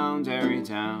 down, down, Derry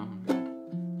down.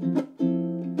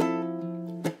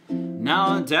 Now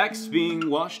our deck's being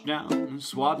washed down and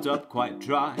swabbed up quite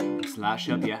dry. Slash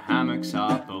up your hammocks,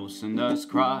 our boatswain does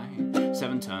cry.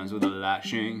 7 turns with a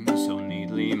lashing so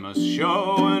neatly must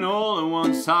show, and all at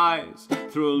one size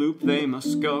through a loop they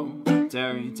must go.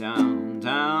 Derry down,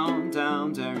 down,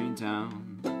 down, Derry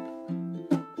down.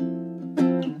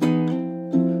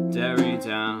 Derry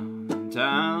down,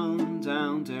 down,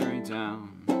 down, Derry down.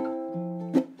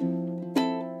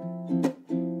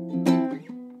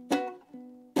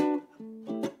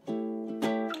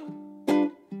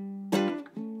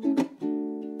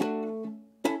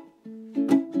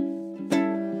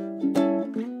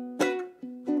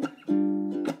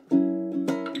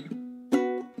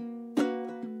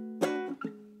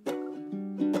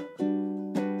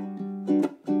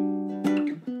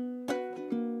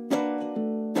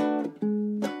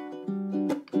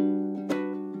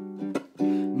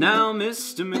 Now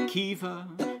Mr.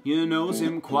 McKeever, you knows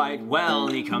him quite well.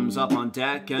 He comes up on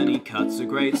deck and he cuts a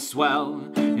great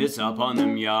swell. It's up on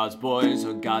them yards, boys,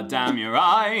 or goddamn your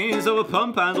eyes. Oh, a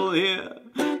pump handle here,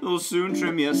 they'll soon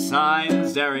trim your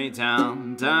sides. Derry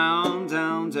down, down,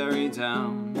 down, Derry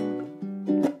down.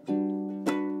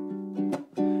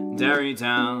 Derry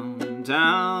down,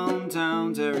 down,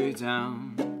 down, Derry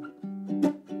down.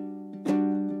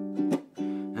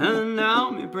 And now,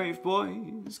 me brave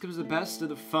boys, comes the best of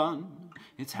the fun.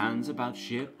 It's hands about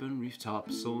ship and reef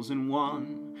topsails in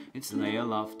one. It's lay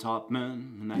aloft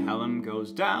topman and the helm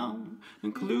goes down,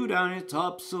 and clew down your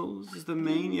topsails as the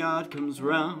main yard comes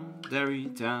round. Derry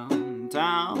down,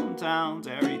 down, down,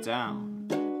 Derry down.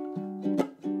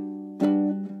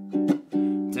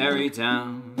 Derry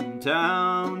down,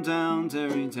 down, down,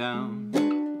 Derry down.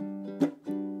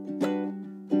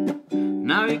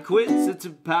 Now he quits the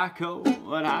tobacco,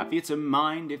 what have you to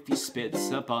mind? If he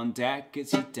spits up on deck,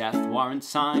 it's your death warrant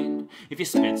signed. If he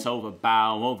spits over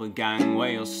bow, over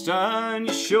gangway or stern,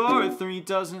 you're sure of 3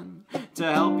 dozen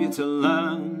to help you to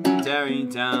learn. Derry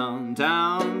down,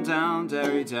 down, down,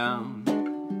 Derry down.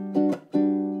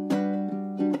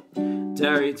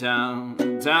 Derry down,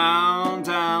 down,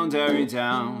 down, Derry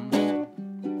down.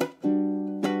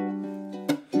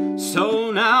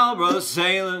 So now, brother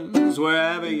sailors,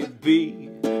 wherever you be,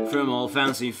 from all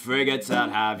fancy frigates that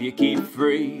have you keep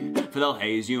free, for they'll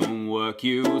haze you and work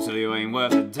you till you ain't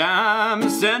worth a damn,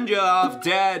 send you off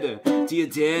dead to your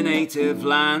dear native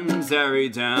lands. Derry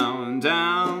down,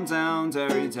 down, down,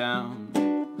 Derry down.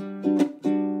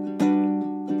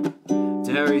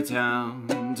 Derry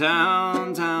down,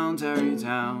 down, down, Derry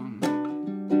down.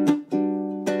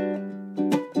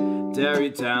 Derry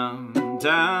down,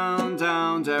 down,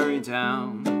 down, Derry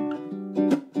down.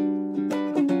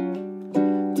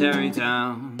 Derry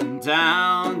down,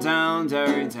 down, down,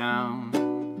 Derry down.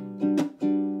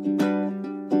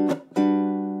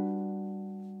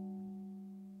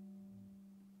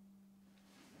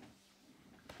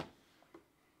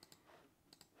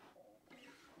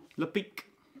 Le Peak.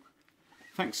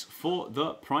 Thanks for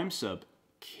the Prime sub.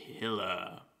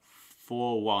 Killer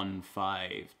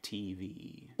 415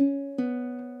 TV.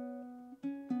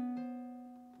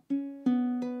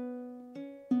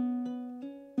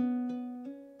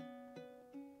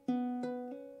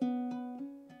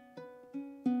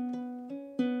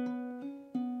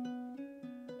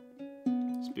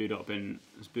 Speed up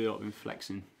in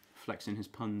flexing his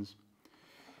puns.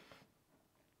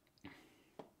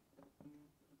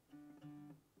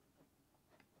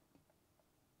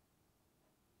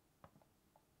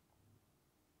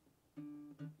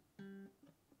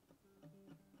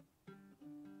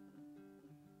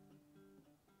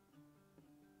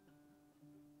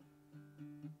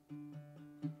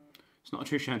 It's not a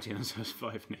true shanty unless it has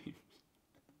 5 names.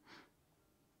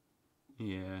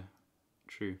 Yeah,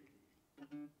 true.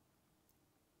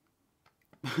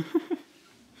 I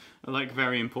like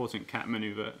Very Important Cat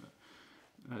Maneuver.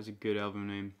 That's a good album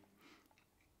name.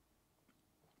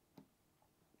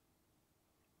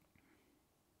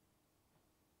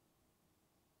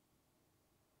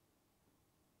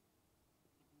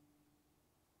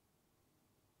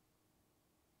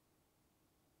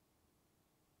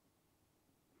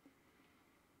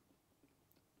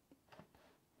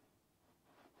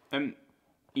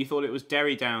 You thought it was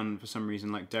Derry Down for some reason,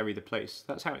 like Derry the place.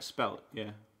 That's how it's spelled,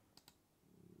 yeah.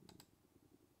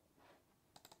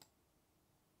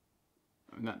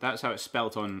 That's how it's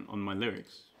spelt on my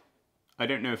lyrics. I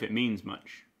don't know if it means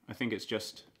much. I think it's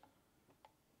just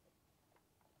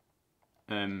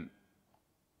I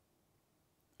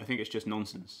think it's just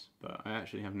nonsense, but I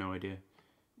actually have no idea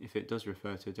if it does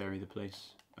refer to Derry the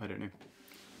place. I don't know.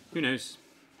 Who knows?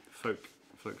 Folk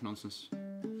nonsense.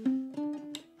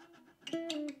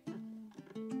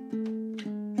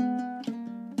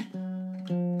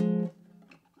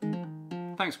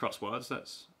 Thanks, Crosswords.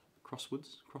 That's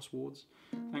Crosswords.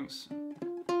 Thanks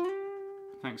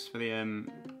for the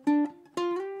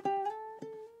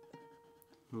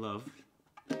love.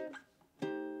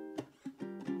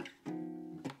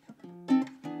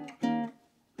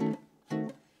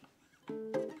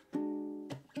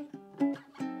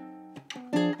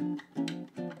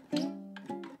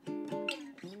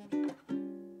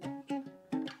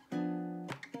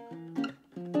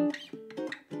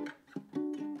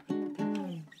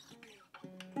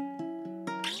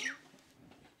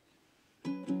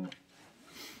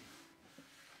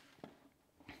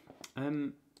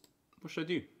 What should I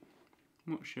do?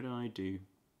 What should I do?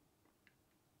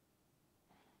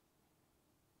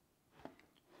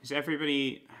 Is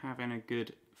everybody having a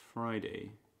good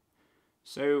Friday?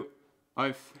 So,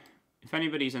 if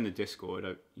anybody's in the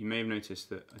Discord, you may have noticed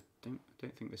that I don't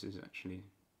think this is actually.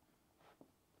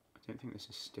 I don't think this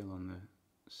is still on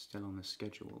the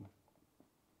schedule.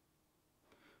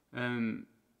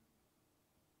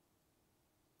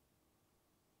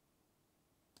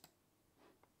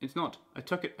 It's not. I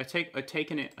took it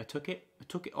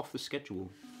off the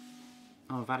schedule.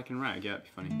 Oh, Vatican Rag. Yeah, that'd be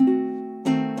funny.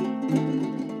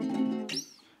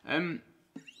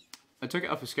 I took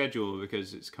it off the schedule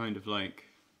because it's kind of like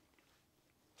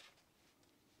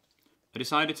I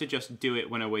decided to just do it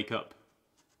when I wake up,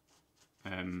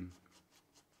 and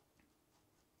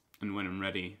when I'm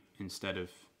ready instead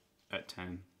of at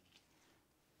 10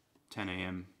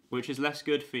 a.m., which is less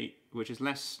good for which is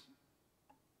less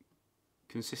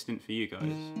consistent for you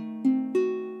guys,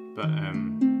 but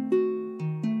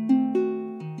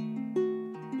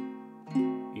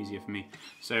easier for me.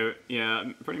 So yeah,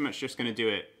 I'm pretty much just going to do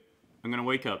it. I'm going to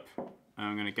wake up,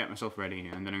 I'm going to get myself ready,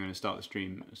 and then I'm going to start the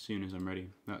stream as soon as I'm ready.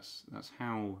 That's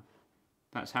how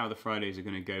the Fridays are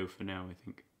going to go for now, I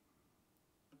think.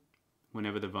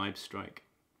 Whenever the vibes strike.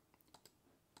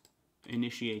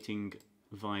 Initiating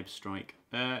vibe strike.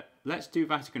 Let's do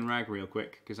Vatican Rag real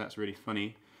quick, because that's really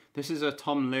funny. This is a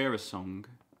Tom Lehrer song.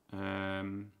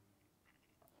 You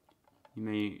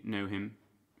may know him.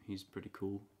 He's pretty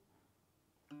cool.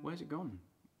 Where's it gone?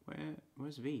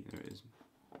 Where's V? There it is.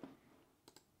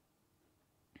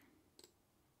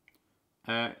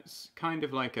 It's kind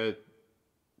of like a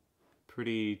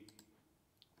pretty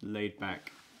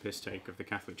laid-back piss take of the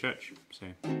Catholic Church. So.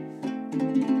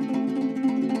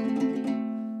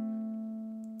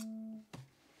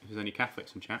 If there's any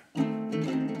Catholics in chat.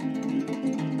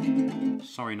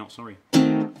 Sorry, not sorry.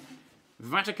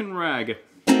 Vatican Rag.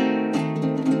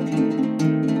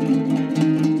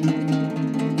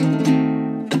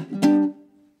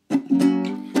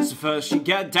 So first you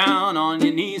get down on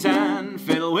your knees and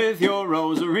fiddle with your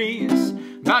rosaries.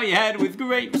 Bow your head with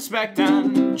great respect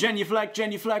and genuflect,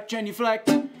 genuflect, genuflect.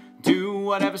 Do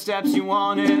whatever steps you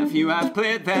want if you have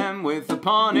cleared them with the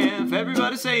pontiff.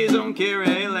 Everybody says on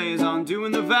Kyrie eleison,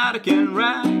 doing the Vatican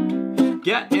Rag.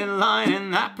 Get in line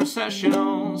in that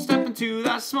processional. Step into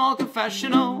that small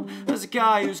confessional. There's a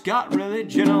guy who's got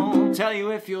religion'll tell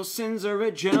you if your sin's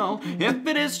original. If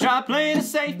it is, try playing it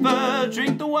safer.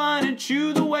 Drink the wine and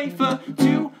chew the wafer.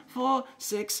 2, 4,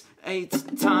 6,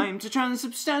 8. Time to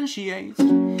transubstantiate.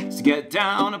 So get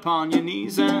down upon your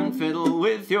knees and fiddle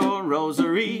with your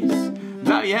rosaries.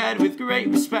 Bow your head with great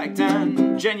respect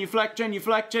and genuflect,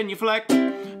 genuflect, genuflect.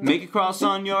 Make a cross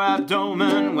on your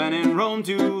abdomen. When in Rome,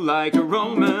 do like a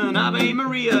Roman. Ave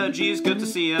Maria, geez, good to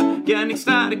see ya. Getting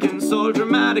ecstatic and so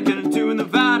dramatic and doing the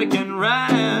Vatican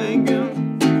Rag.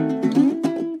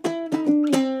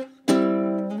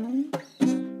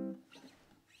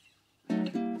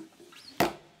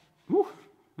 Woo.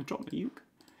 I dropped my uke.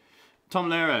 Tom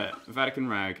Lehrer, Vatican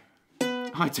Rag.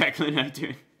 Hi Declan, how you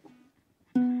doing?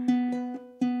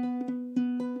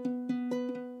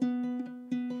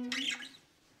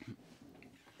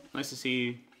 Nice to see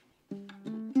you.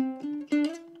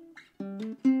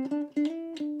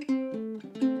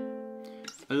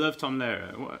 I love Tom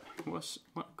Lehrer. What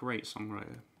a great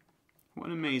songwriter. What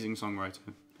an amazing songwriter.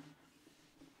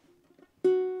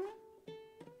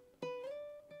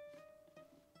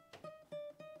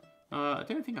 I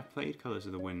don't think I've played Colours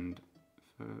of the Wind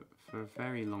for a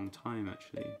very long time,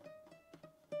 actually.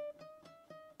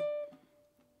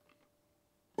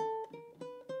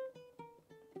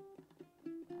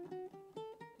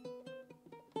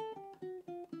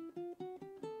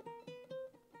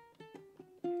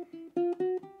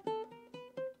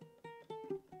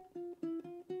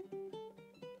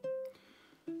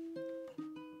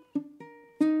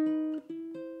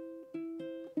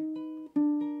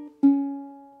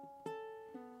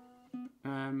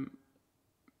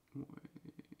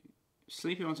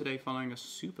 Sleepy one today following a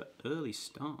super early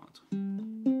start.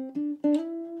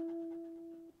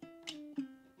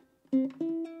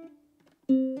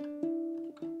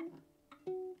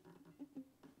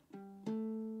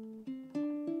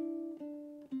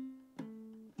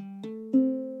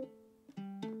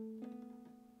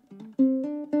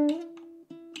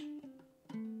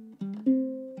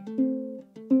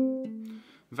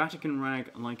 Vatican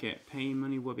Rag, like it. Pay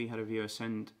Money Wubby had a viewer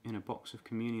send in a box of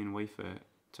communion wafer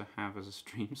to have as a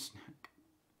stream snack.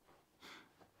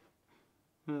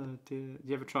 Oh dear. Do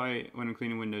you ever try when I'm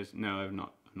cleaning windows? No, I've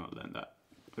not learned that.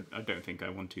 But I don't think I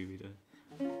want to either.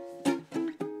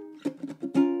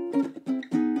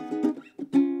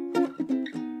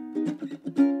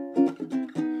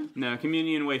 No,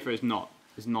 communion wafer is not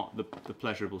the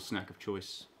pleasurable snack of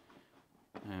choice.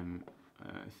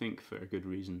 I think for a good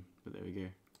reason, but there we go.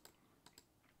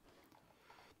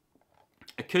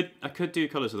 I could do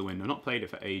Colours of the Wind. I've not played it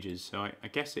for ages, so I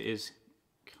guess it is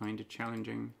kind of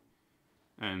challenging.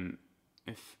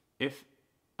 If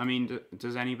I mean,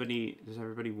 does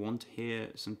everybody want to hear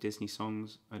some Disney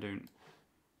songs? I don't.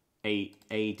 A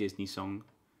Disney song.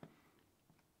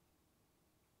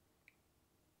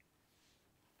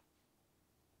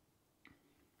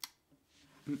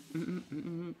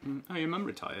 Oh, your mum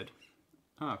retired.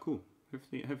 Ah, cool.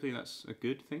 Hopefully that's a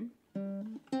good thing.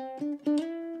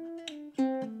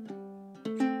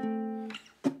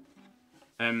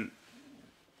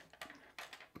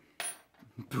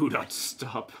 Buddha,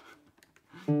 stop.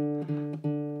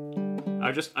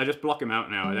 I just block him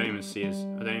out now. I don't even see I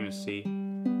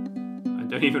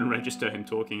don't even register him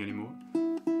talking anymore.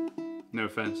 No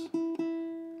offense,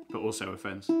 but also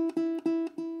offense.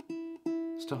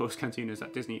 Star Wars Canteen is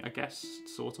at Disney, I guess,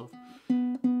 sort of.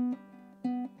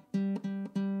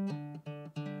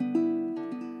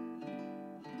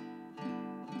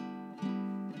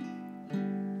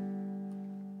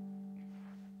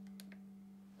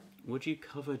 Would you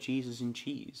cover Jesus in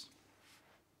cheese?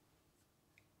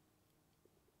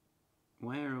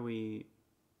 Where are we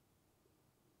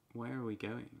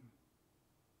going?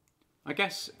 I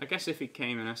guess if he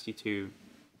came and asked you to,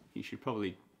 you should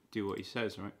probably do what he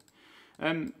says, right?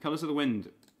 Colours of the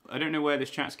Wind. I don't know where this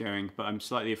chat's going, but I'm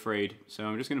slightly afraid, so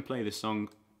I'm just going to play this song,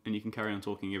 and you can carry on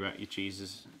talking about your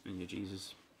cheeses and your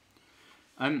Jesus.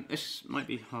 This might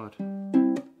be hard.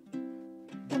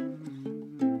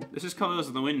 This is Colours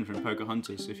of the Wind from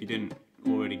Pocahontas, if you didn't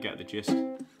already get the gist.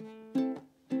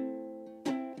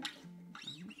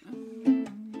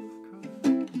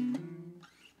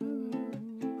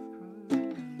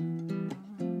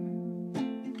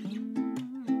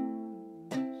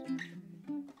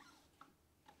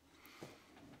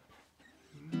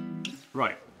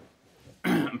 Right.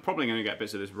 I'm probably going to get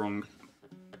bits of this wrong.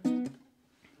 It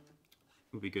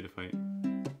would be good if I...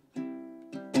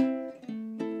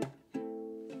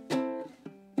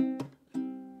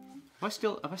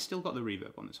 Have I still got the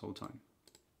reverb on this whole time?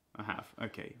 I have.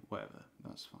 Okay, whatever.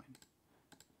 That's fine.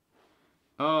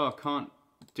 Oh, I can't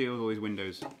deal with all these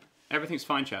windows. Everything's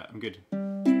fine, chat. I'm good.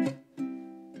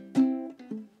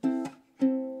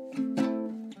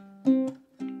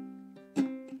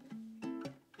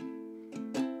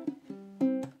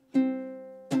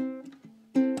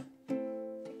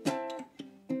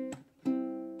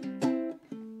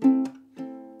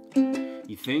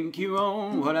 You think you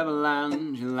own whatever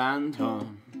land you land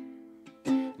on.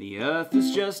 The earth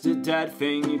is just a dead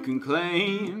thing you can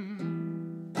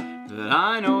claim. That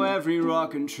I know every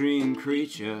rock and tree and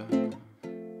creature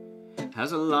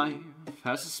has a life,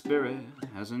 has a spirit,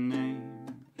 has a name.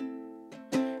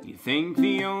 You think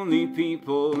the only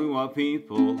people who are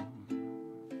people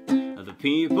are the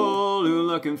people who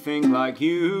look and think like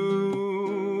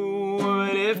you.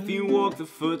 But if you walk the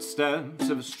footsteps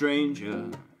of a stranger,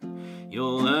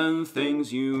 you'll learn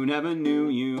things you never knew,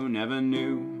 you never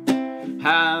knew.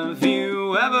 Have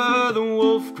you ever the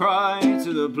wolf cry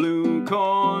to the blue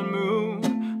corn moo?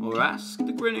 Or ask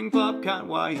the grinning bobcat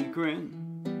why he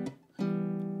grinned?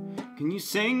 Can you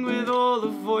sing with all the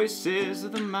voices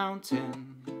of the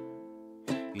mountain?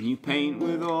 Can you paint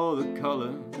with all the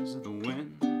colors of the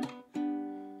wind?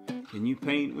 Can you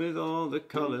paint with all the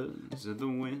colors of the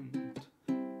wind?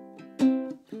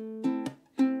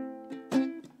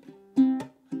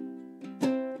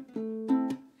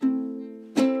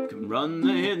 Come run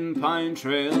the hidden pine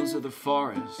trails of the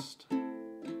forest.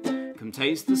 Come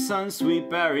taste the sun-sweet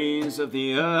berries of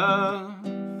the earth.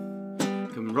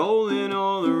 Come roll in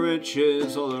all the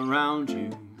riches all around you,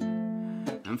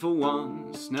 and for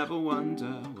once never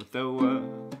wonder what they're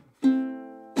worth.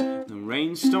 The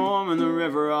rainstorm and the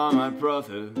river are my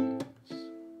brothers.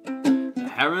 The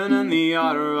heron and the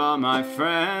otter are my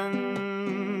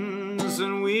friends,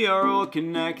 and we are all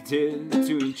connected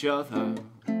to each other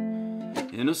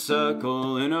in a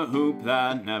circle, in a hoop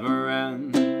that never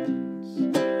ends.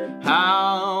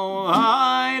 How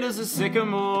high does a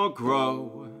sycamore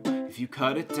grow? If you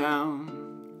cut it down,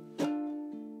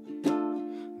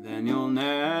 then you'll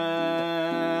never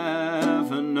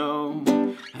know.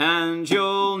 And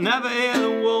you'll never hear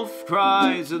the wolf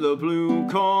cry to the blue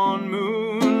corn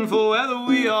moon. For whether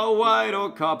we are white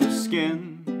or copper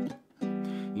skin,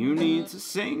 you need to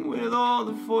sing with all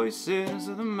the voices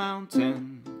of the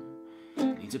mountain.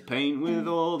 You need to paint with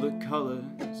all the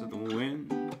colors of the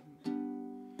wind.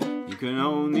 You can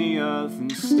own the earth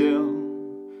and still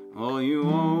all you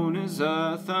own is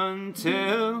earth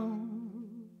until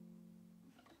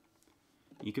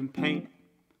you can paint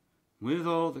with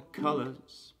all the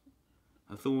colors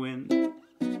of the wind.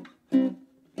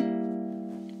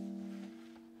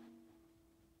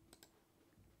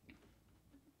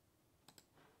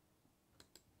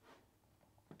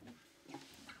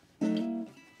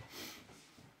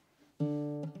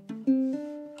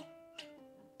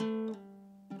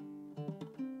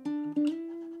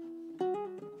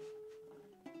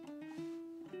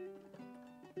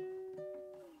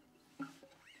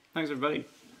 Thanks everybody.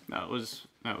 That was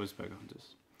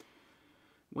Pocahontas.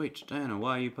 Wait, Diana,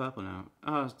 why are you purple now?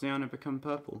 Ah, has Diana become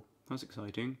purple? That's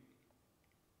exciting.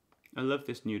 I love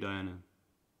this new Diana.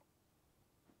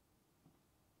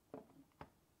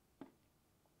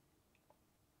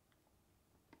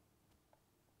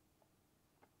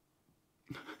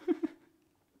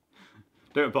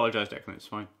 Don't apologise, Declan, it's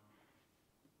fine.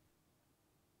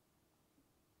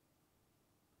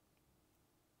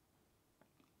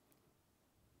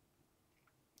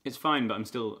 It's fine, but I'm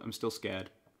still scared.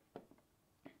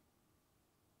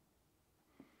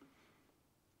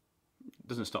 It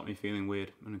doesn't stop me feeling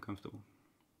weird and uncomfortable.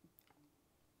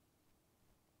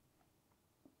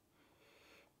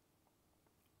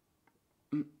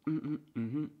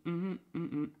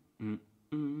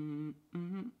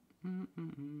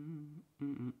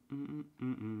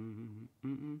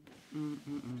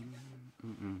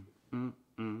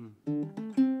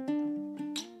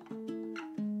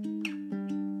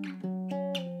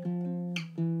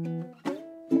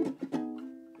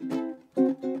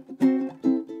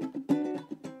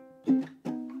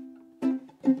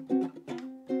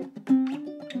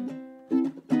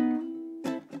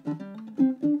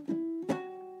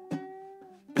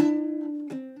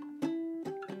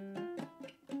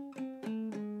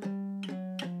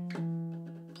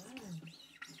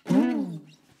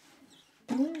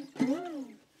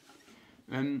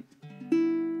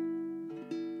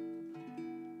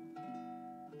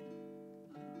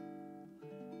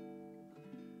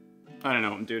 I don't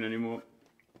know what I'm doing anymore.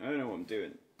 I don't know what I'm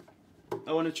doing.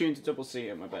 I want to tune to Double C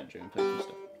at my bedroom and play some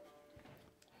stuff.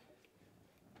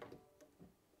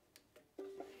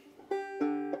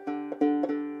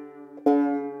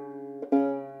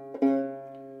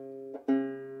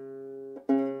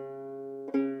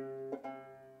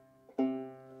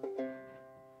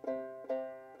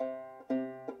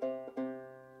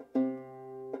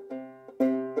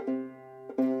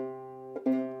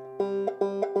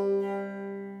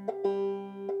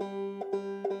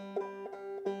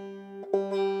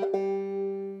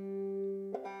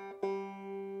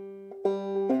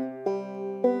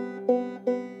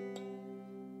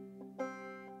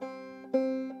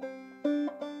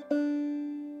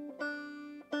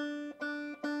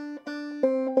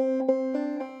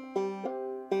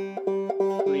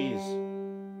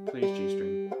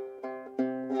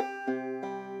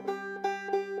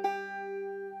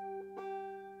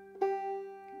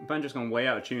 banjo's gone way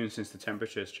out of tune since the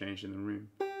temperature has changed in the room.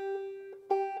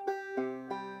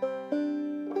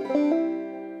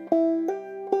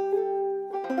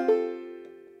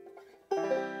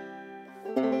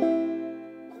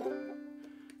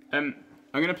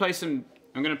 I'm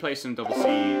gonna play some double C,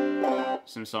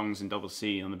 some songs in double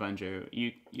C on the banjo.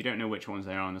 You don't know which ones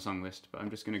they are on the song list, but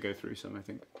I'm just gonna go through some, I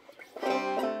think.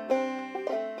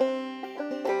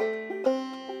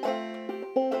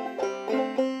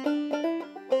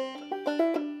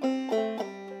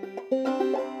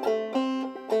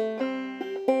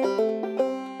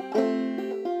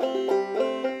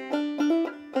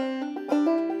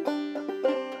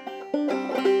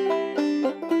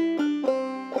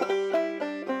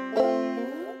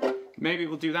 Maybe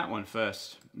we'll do that one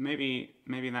first. Maybe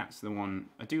that's the one.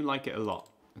 I do like it a lot.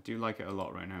 I do like it a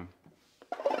lot right now.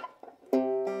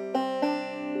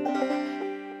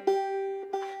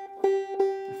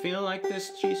 I feel like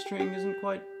this G string isn't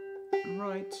quite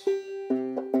right.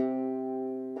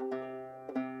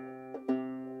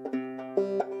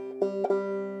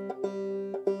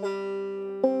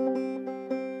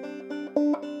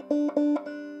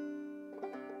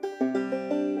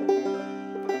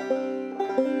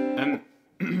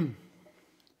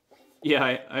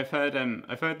 Yeah, I've heard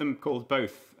them called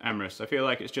both Amorous. I feel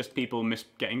like it's just people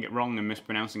getting it wrong and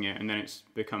mispronouncing it, and then it's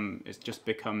just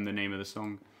become the name of the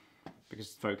song because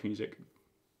it's folk music.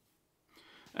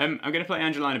 I'm gonna play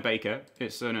Angelina Baker.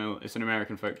 It's an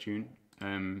American folk tune.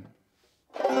 I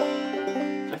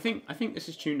think this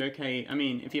is tuned okay. I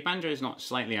mean, if your banjo is not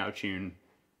slightly out of tune,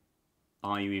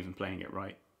 are you even playing it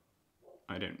right?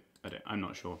 I'm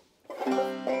not sure.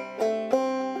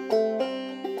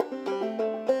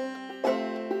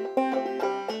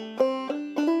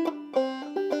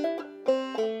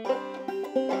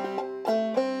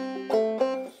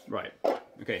 Right,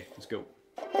 okay, let's go.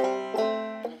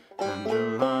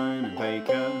 Angelina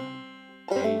Baker,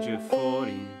 age of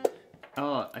 40.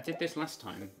 Oh, I did this last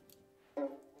time. I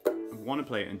want to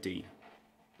play it in D.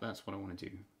 That's what I want to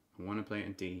do. I want to play it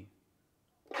in D.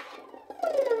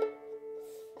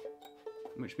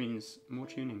 Which means more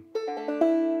tuning.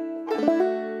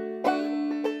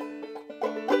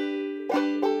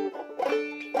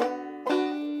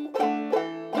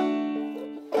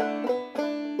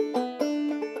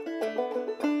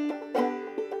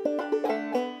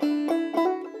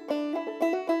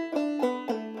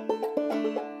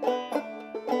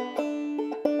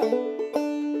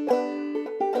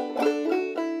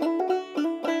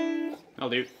 I'll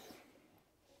do.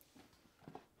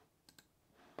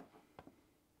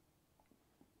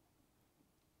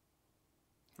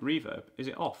 Reverb, is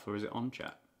it off or is it on,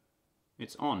 chat?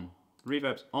 It's on.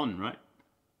 Reverb's on, right?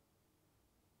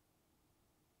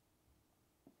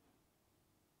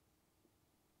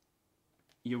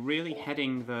 You're really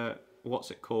heading the, what's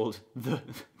it called? The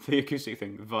acoustic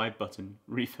thing, the vibe button,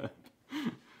 reverb.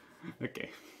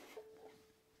 Okay.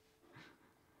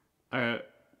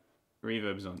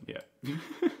 Reverb's on, yeah.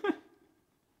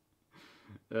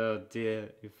 Oh dear,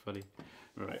 you're funny.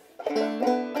 Right.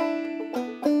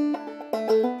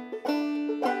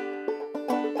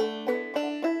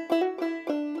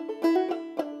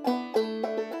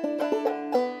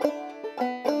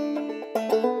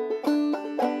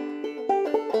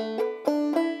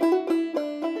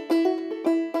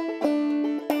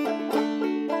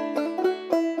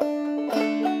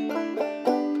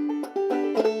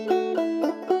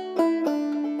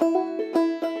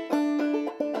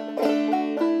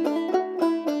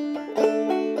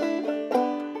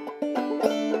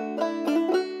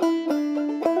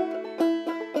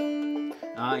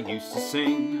 I used to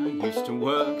sing, I used to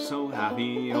work so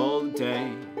happy all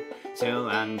day, till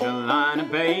Angelina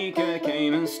Baker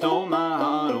came and stole my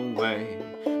heart away.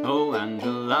 Oh,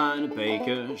 Angelina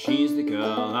Baker, she's the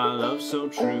girl I love so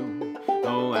true.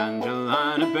 Oh,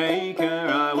 Angelina Baker,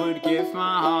 I would give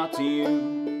my heart to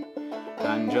you.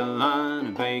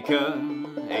 Angelina Baker,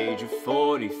 age of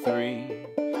 43,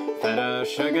 fed her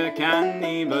sugar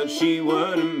candy but she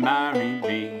wouldn't marry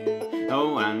me.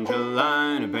 Oh,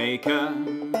 Angelina Baker,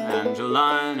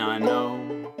 Angeline I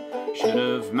know, should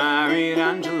have married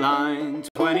Angeline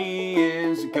 20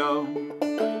 years ago.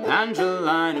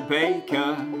 Angelina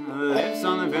Baker lives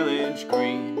on the village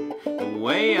green. The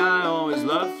way I always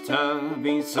loved her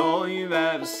beats all you've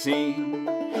ever seen.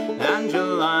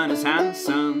 Angelina's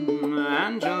handsome,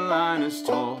 Angelina's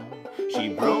tall. She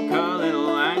broke her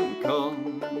little ankle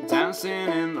dancing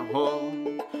in the hall.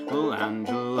 Oh,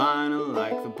 Angelina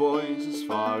liked the boys as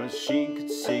far as she could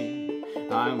see.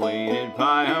 I waited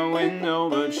by her window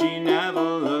but she never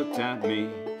looked at me.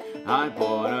 I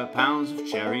bought her pounds of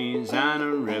cherries and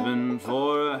a ribbon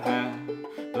for her hair,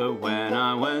 but But when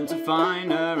I went to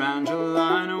find her,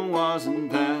 Angelina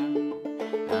wasn't there.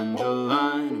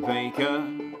 Angelina Baker,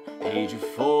 age of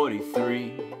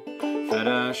 43. Fed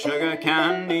her sugar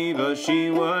candy, but she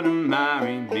wouldn't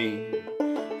marry me.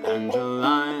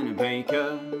 Angelina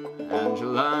Baker,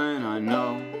 Angeline I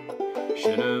know,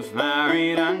 should have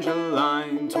married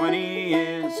Angeline 20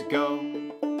 years ago.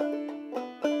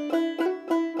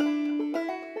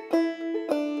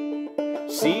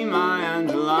 See my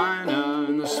Angelina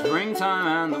in the springtime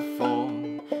and the fall.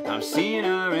 I've seen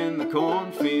her in the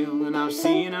cornfield and I've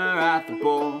seen her at the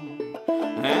ball.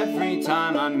 Every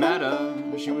time I met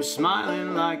her, she was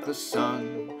smiling like the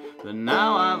sun. But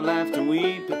now I've left to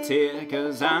weep a tear,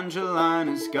 'cause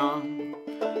Angelina's gone.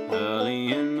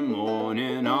 Early in the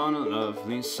morning on a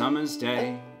lovely summer's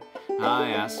day, I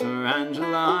asked for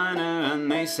Angelina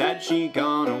and they said she'd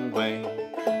gone away.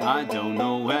 I don't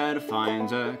know where to find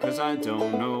her, 'cause I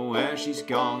don't know where she's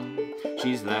gone.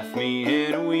 She's left me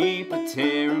here to weep a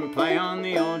tear and play on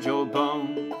the old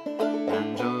jawbone.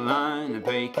 Angelina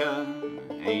Baker,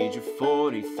 age of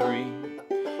 43.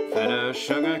 Fed her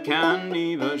sugar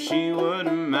candy, but she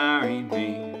wouldn't marry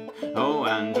me. Oh,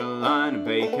 Angelina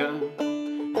Baker,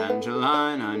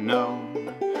 Angeline I know,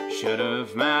 should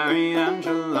have married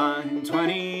Angeline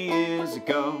 20 years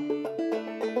ago.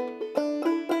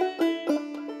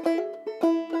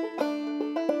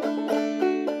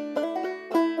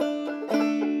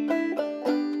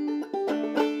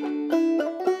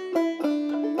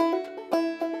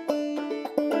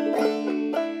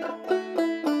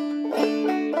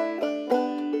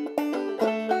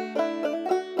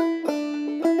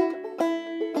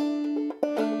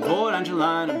 Bought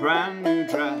Angelina a brand new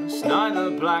dress,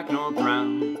 neither black nor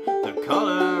brown, the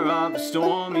colour of a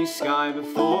stormy sky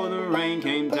before the rain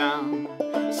came down.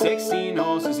 16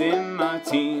 horses in my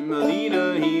team, the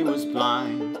leader he was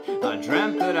blind. I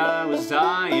dreamt that I was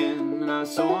dying and I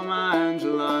saw my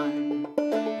Angeline.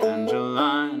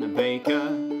 Angelina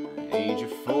Baker, age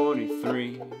of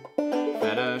 43.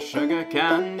 Fed her sugar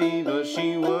candy, but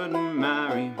she wouldn't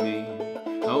marry me.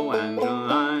 Oh,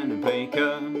 Angelina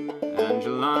Baker,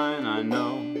 Angeline I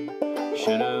know,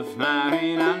 should have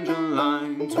married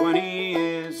Angeline 20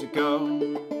 years ago.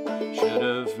 Should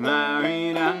have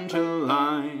married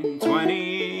Angeline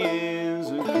 20 years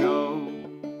ago.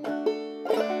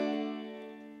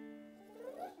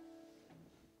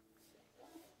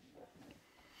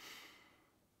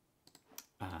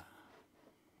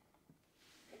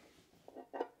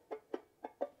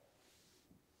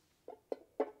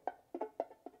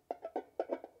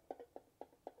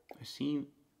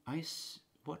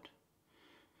 What?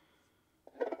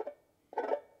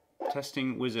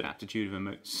 Testing wizard aptitude of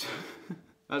emotes.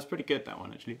 That was pretty good, that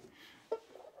one, actually.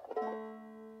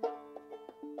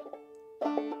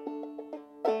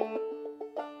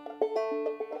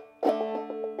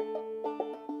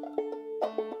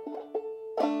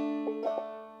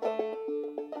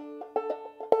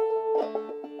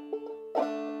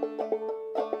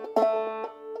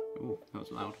 Ooh, that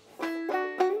was loud.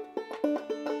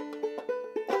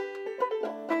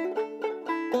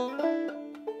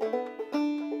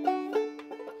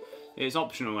 It's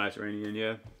optional as Iranian,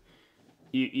 yeah.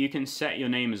 You can set your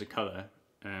name as a colour,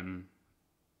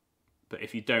 but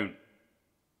if you don't,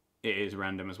 it is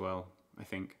random as well, I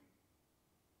think.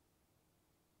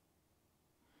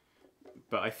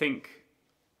 But I think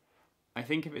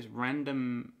if it's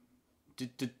random, do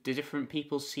different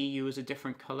people see you as a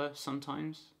different colour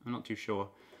sometimes? I'm not too sure.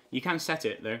 You can set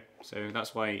it though, so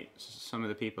that's why some of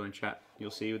the people in chat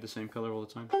you'll see with the same colour all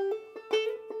the time.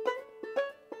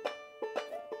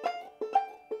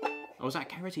 Oh, is that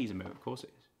Karate's emote? Of course it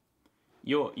is.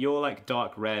 You're like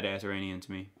dark red Azeranian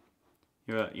to me.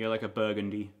 You're like a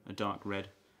burgundy, a dark red.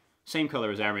 Same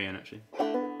colour as Arian actually.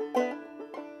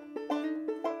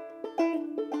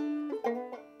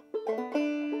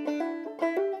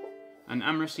 And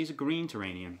Amrus, he's a green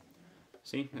Terranian.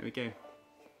 See, there we go.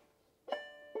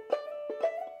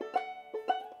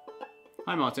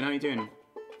 Hi Martin, how are you doing?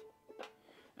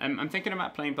 I'm thinking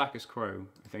about playing Blackest Crow,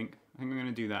 I think. I'm going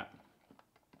to do that.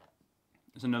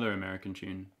 It's another American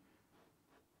tune.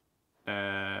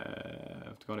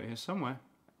 I've got it here somewhere.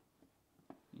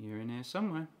 You're in here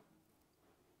somewhere.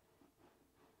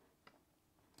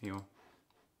 Here you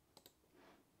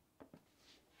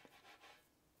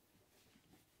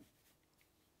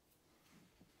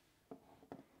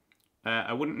are.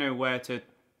 I wouldn't know where to...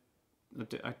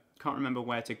 I can't remember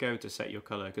where to go to set your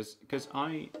colour, because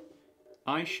I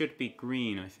should be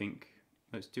green, I think.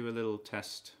 Let's do a little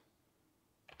test.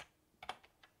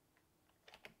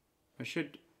 I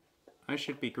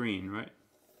should be green, right?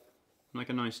 Like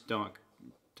a nice dark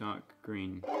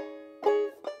green.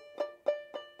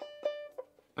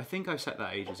 I think I set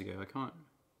that ages ago. I can't.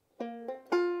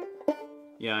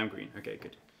 Yeah, I'm green. Okay,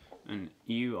 good. And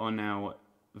you are now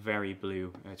very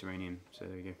blue, Mediterranean. So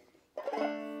there you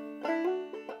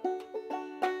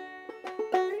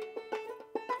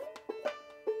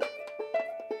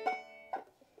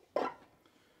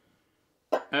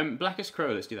go. Blackest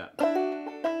Crow, let's do that.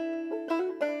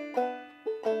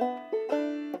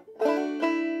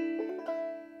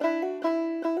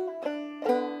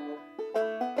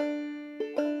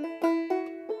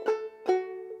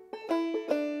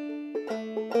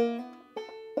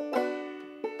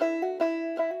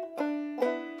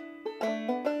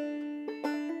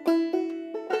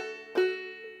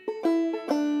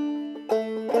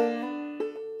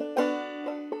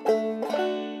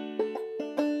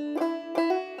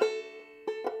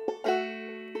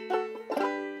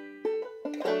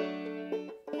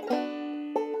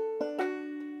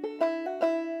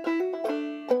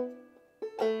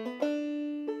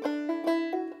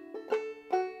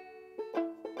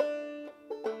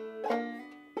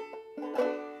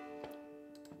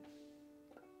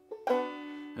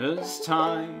 As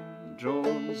time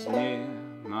draws near,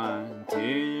 my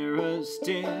dearest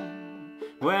dear,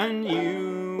 when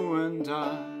you and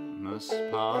I must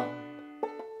part,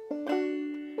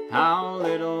 how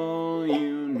little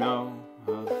you know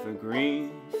of the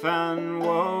grief and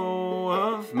woe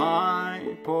of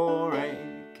my poor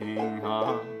aching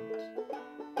heart.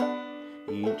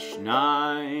 Each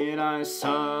night I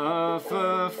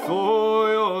suffer for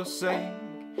your sake.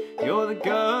 You're the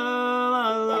girl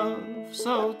I love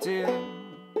so dear.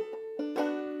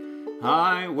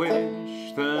 I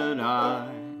wish that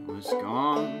I was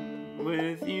gone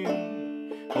with you,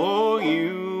 or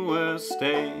you were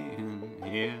staying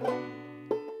here.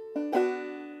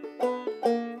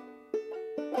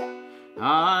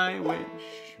 I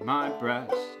wish my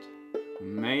breast were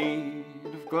made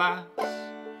of glass,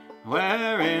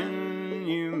 wherein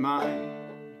you might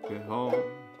behold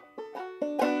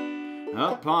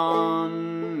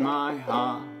upon my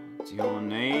heart your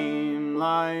name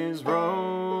lies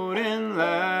wrote in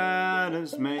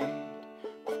letters made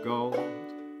of gold.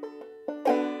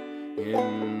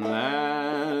 In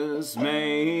letters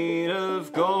made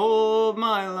of gold,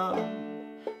 my love,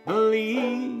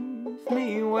 believe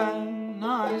me when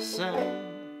I say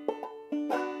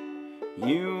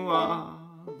you are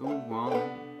the one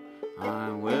I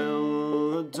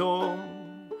will adore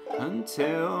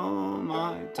until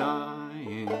my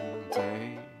dying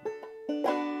day.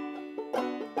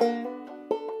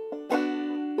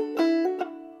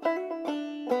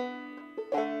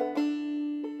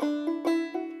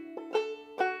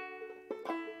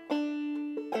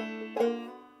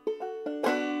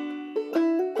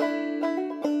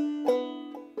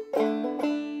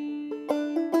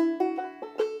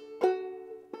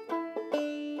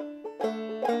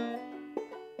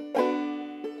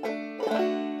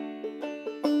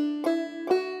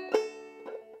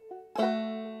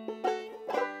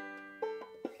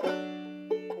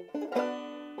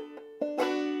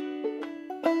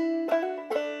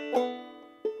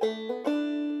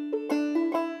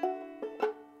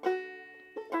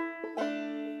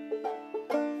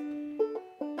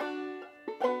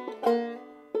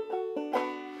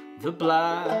 The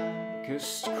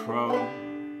blackest crow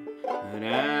that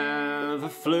ever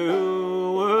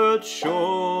flew would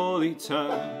surely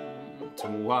turn to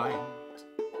white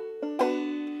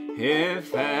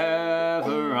if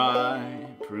ever I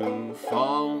prove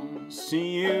false to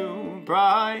you.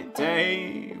 Bright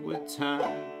day would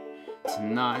turn to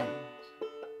night.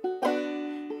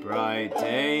 Bright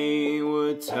day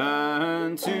would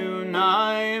turn to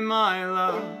night, my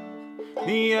love.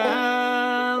 The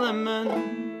elements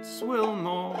will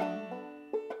mourn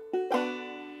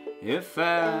if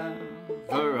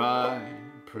ever I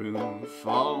prove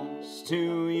false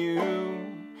to you.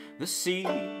 The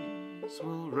seas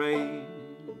will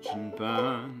rage and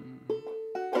burn,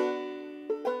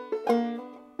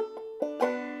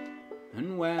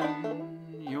 and when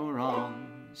you're on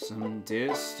some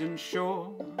distant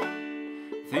shore,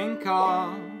 think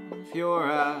of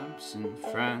your absent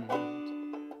friend.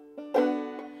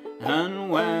 And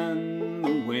when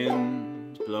the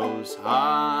wind blows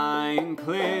high and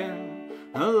clear,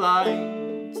 a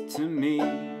light to me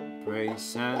pray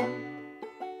send.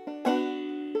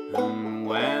 And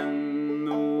when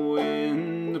the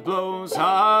wind blows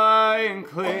high and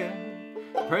clear,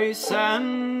 pray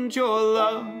send your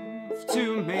love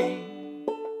to me,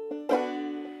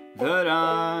 that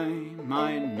I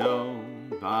might know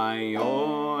by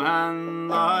your hand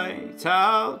light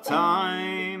how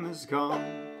time has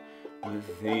gone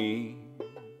with thee.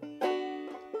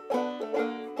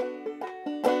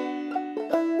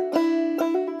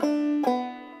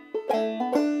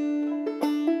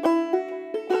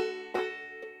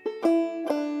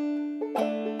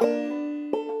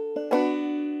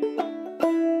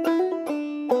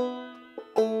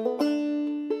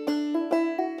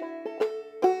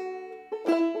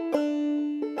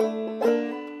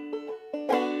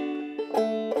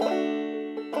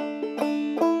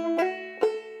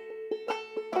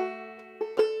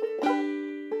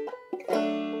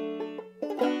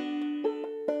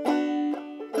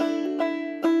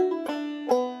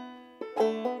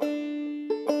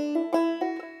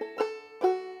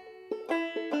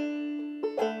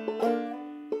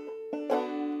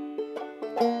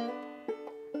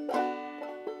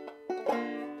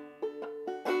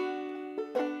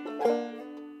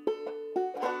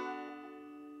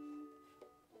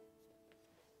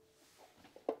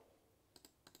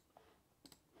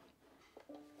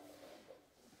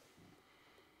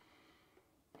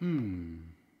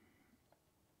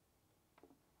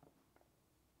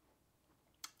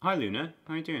 Hi Luna,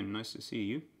 how you doing? Nice to see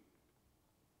you.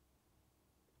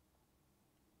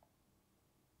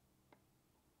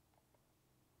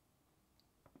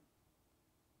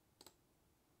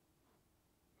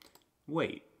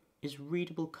 Wait, is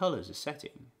readable colours a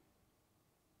setting?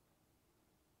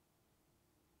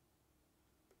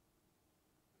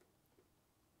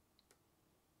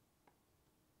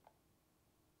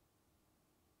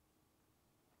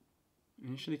 I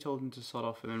initially told him to sod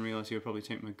off and then realised he would probably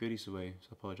take my goodies away, so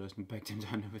I apologised and begged him to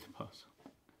hand over the parcel.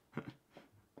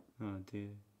 Oh dear.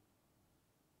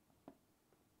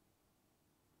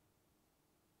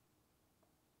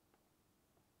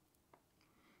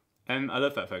 I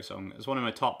love that folk song. It's one of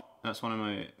my that's one of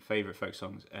my favourite folk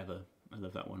songs ever. I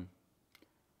love that one.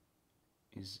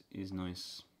 Is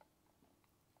nice.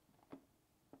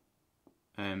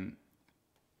 Currently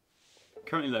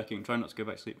lurking, trying not to go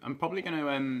back to sleep. I'm probably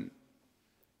gonna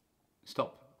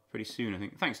stop pretty soon, I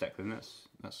think. Thanks, Declan.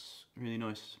 That's really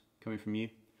nice coming from you.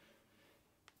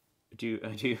 You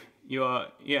are,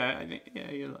 yeah. I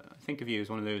think of you as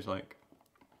one of those like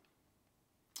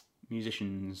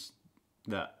musicians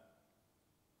that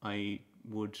I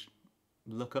would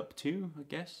look up to, I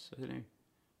guess. I don't know.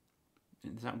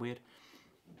 Is that weird?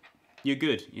 You're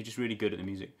good. You're just really good at the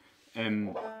music.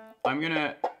 I'm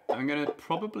gonna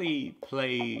probably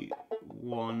play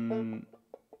one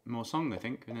more song, I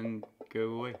think, and then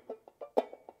go away.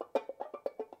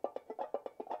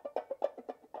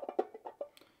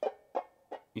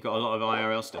 You got a lot of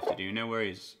IRL stuff to do. No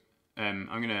worries. I'm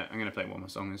gonna play one more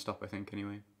song and stop, I think.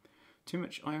 Anyway, too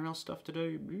much IRL stuff to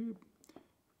do.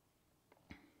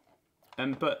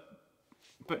 But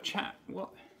chat. What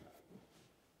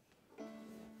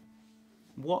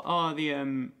are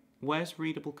the where's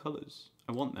readable colours?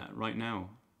 I want that right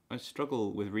now. I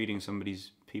struggle with reading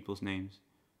people's names.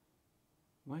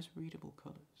 Where's readable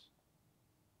colours?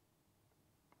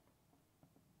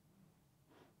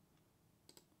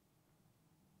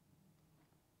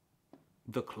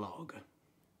 The clog.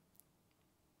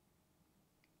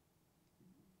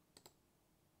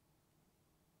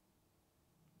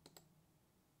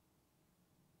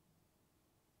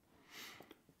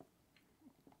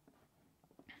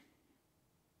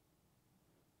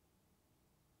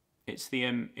 It's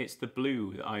the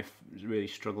blue that I really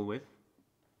struggle with.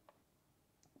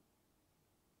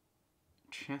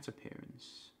 Chat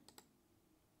appearance.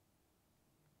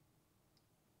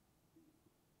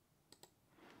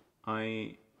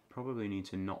 I probably need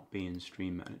to not be in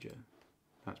Stream Manager.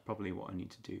 That's probably what I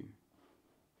need to do.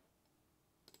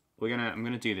 I'm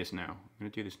gonna do this now.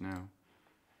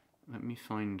 Let me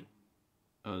find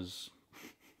us.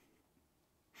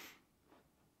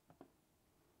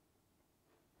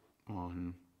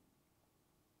 On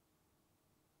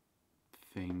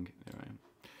thing, there I am.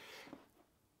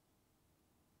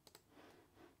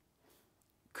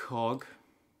 Cog.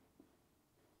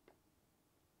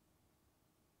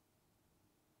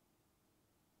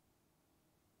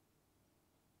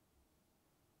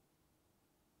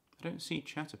 I don't see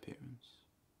chat appearance.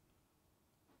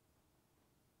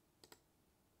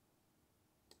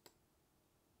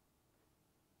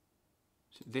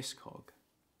 Is it this cog?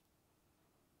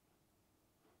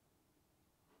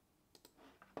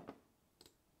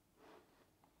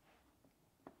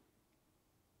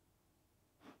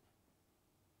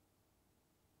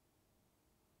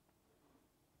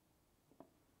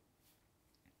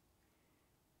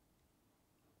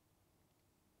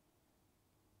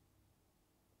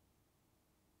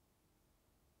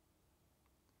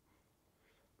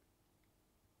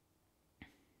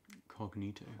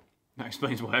 Cognito. That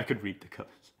explains why I could read the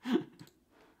colours.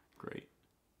 Great.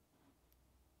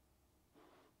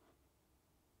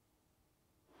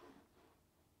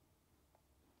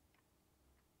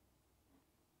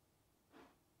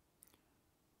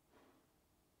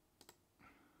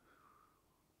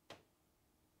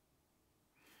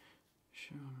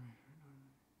 Sure.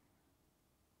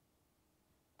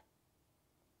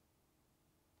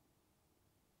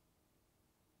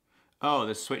 Oh,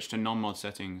 the switch to non-mod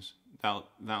settings.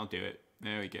 That'll do it.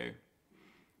 There we go.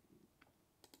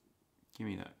 Give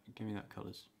me that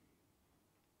colours.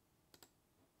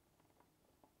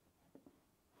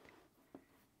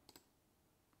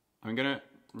 I'm gonna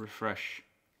refresh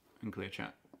and clear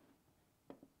chat.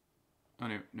 Oh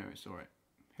no, it's alright.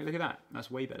 Hey, look at that.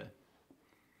 That's way better.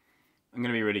 I'm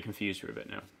gonna be really confused for a bit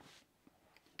now.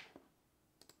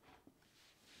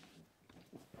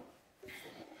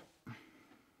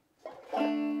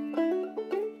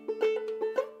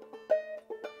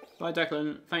 Bye,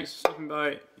 Declan. Thanks for stopping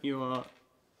by. You are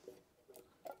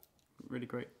really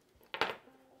great.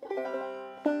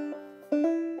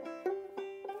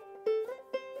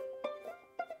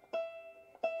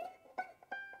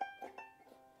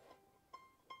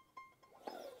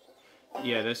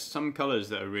 Yeah, there's some colours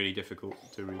that are really difficult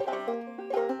to read.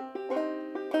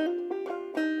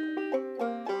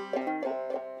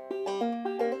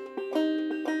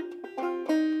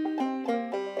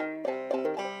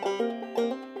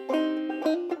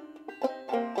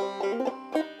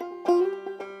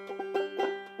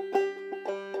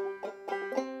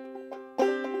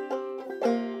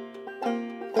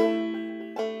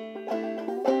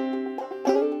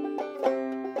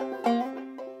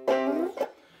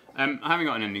 I haven't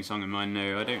got an ending song in mind,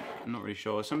 no. I'm not really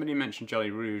sure. Somebody mentioned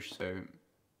Jolly Rouge, so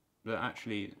that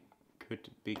actually could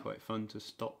be quite fun to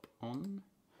stop on.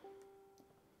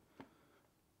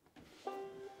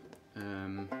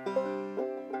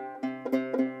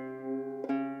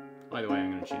 Either way,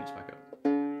 I'm going to tune this back up.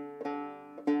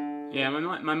 Yeah,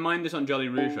 my mind is on Jolly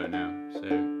Rouge right now, so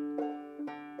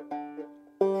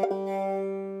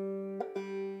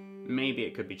maybe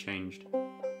it could be changed.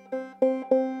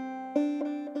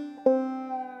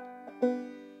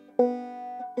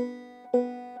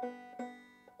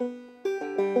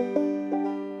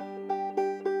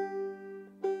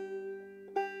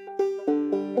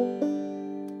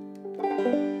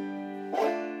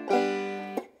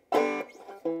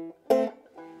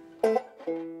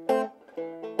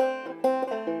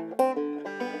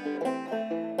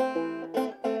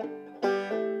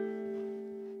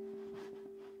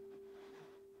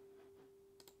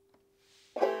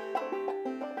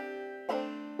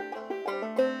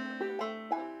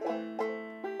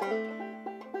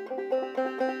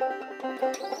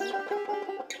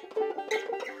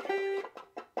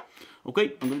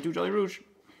 Okay, I'm going to do Jolly Rouge.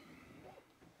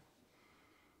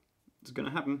 It's going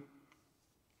to happen.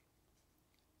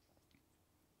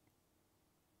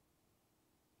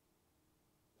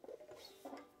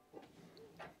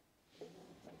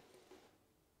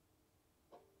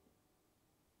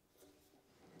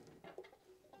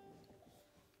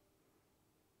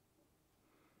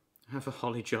 Have a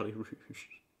holly jolly rouge.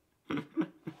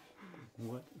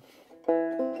 What?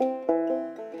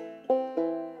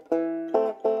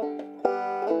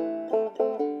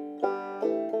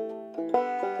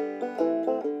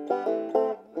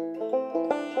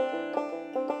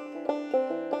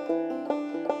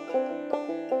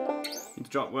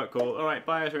 Drop work call. Alright,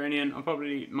 bye Iranian. I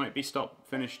probably might be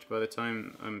finished by the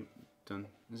time I'm done.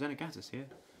 Xenogaz's here.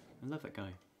 I love that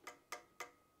guy.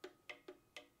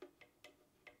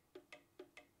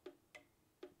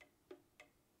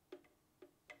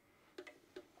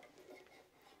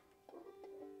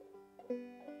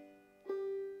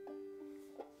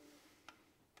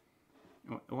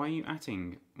 Why are you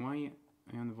atting? Why are you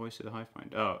on the voice of the hive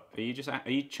mind? Oh, are you just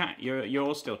you're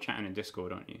all still chatting in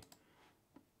Discord, aren't you?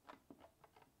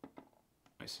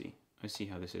 I see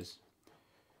how this is.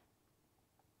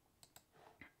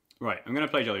 Right, I'm going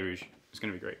to play Jolly Rouge. It's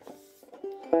going to be great.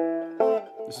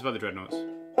 This is by the Dreadnoughts.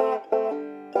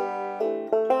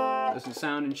 Doesn't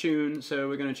sound in tune, so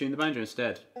we're going to tune the banjo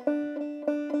instead.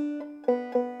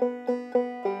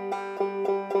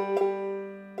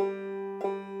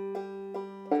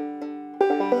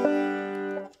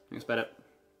 It's better.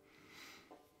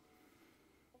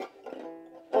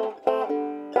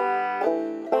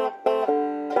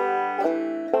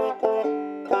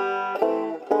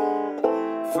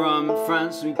 From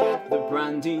France we get the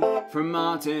brandy, from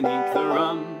Martinique the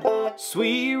rum.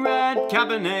 Sweet red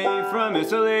Cabernet from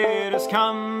Italy it has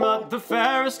come. But the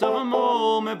fairest of them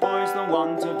all, my boys, the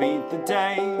one to beat the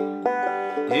day,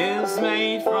 is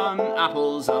made from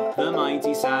apples up the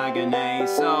mighty Saguenay.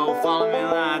 So follow me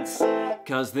lads,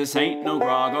 cause this ain't no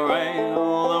grog or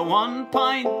ale. The 1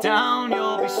 pint down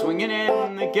you'll be swinging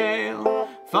in the gale.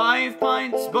 5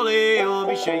 pints bully you'll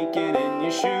be shaking in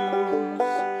your shoes,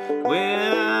 with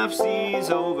FC's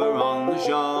over on the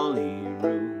Jolly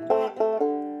Rouge.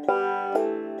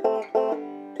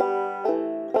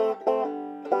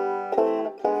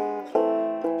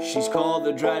 She's called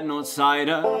the Dreadnought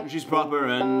Cider, she's proper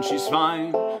and she's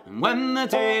fine. And when the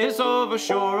day is over,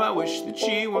 sure I wish that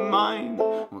she were mine.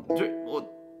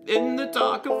 In the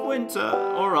dark of winter,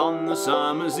 or on the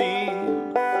summer's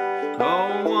eve.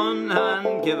 Oh, one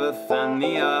hand giveth and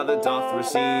the other doth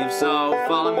receive. So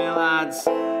follow me lads,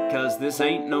 cause this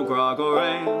ain't no grog or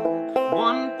ale.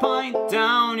 1 pint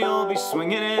down you'll be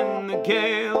swinging in the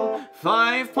gale.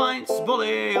 5 pints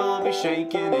bully you'll be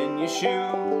shaking in your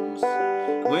shoes,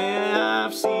 with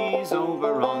FC's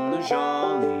over on the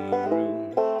Jolly Rouge.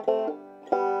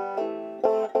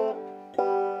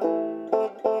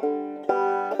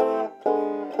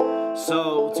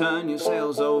 So turn your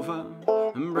sails over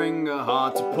and bring her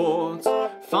heart to port.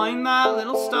 Find that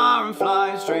little star and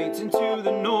fly straight into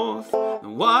the north. The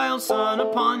wild sun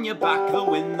upon your back, the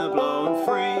wind a blowing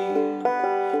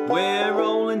free. We're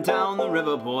rolling down the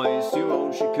river, boys, to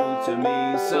Oshaku to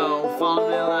me. So follow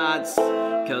me, lads,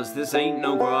 cause this ain't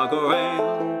no grog or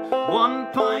ale.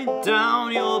 1 pint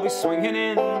down, you'll be swinging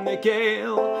in the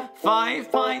gale.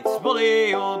 5 pints, bully,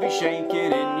 you'll be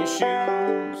shaking in your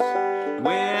shoes.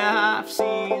 We're half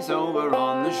seas over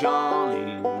on the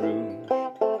Jolly Rouge.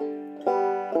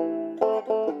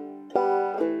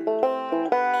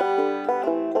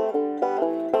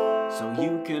 So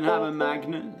you can have a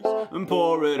Magnus and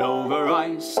pour it over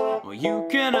ice, or you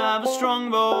can have a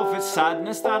Strongbow if it's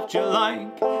sadness that you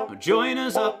like. Or join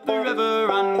us up the river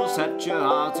and we'll set your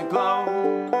heart aglow.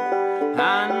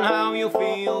 And how you'll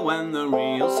feel when the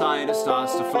real cider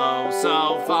starts to flow.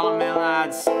 So follow me,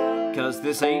 lads, cause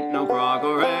this ain't no grog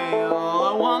or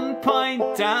ale. 1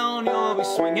 pint down, you'll be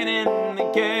swinging in the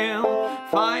gale.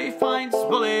 5 pints,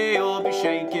 bully, you'll be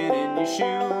shaking in your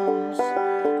shoes.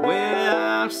 We're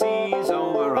half seas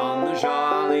over on the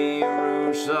Jolly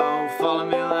Rouge. So follow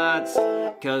me, lads,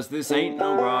 cause this ain't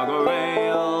no grog or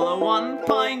ale. 1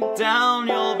 pint down,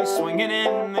 you'll be swinging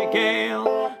in the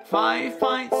gale. 5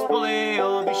 pints, bully,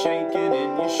 you'll be shaking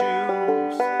in your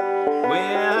shoes. We're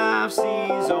half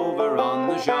seas over on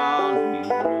the Jolly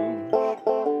Rouge.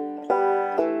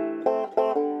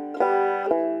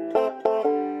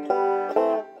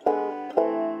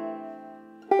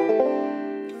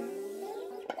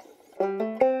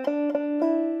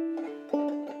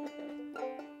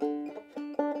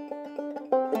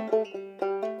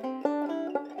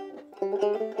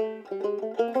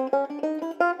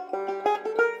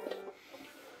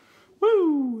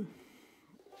 Woo!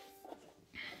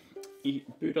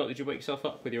 Boodle, did you wake yourself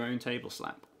up with your own table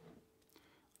slap?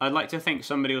 I'd like to think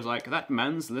somebody was like, that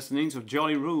man's listening to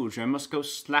Jolly Rouge, I must go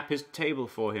slap his table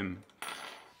for him.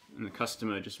 And the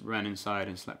customer just ran inside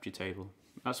and slapped your table.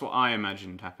 That's what I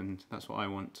imagined happened. That's what I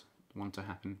want to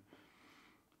happen.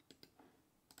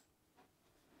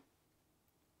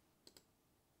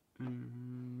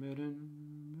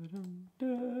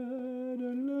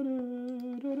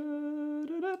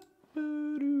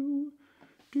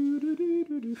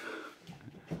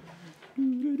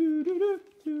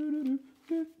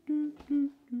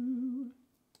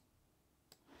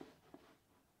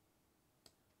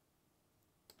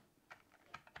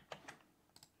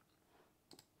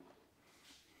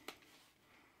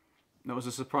 That was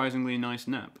a surprisingly nice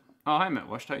nap. Oh, hi Matt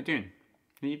Wash, how you doing?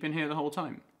 Have you been here the whole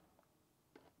time?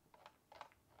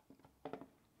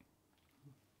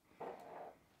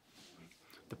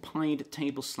 The pied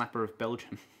table slapper of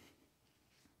Belgium.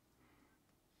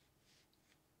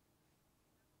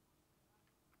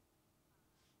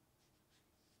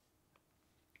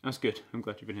 That's good, I'm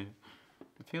glad you've been here.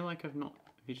 I feel like I've not,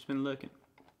 have you just been lurking?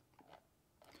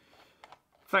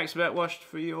 Thanks Matt Wash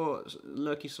for your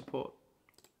lurky support.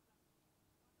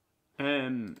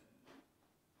 I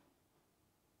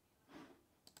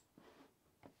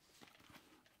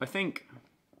think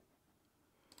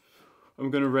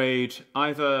I'm going to raid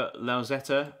either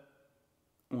Lausetta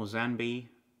or Zanby.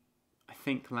 I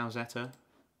think Lausetta.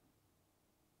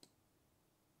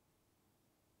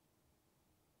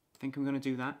 I think I'm going to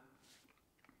do that.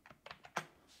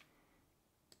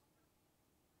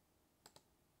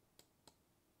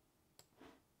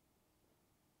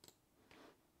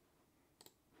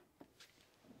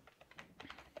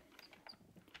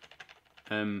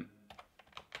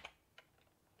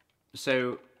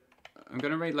 So I'm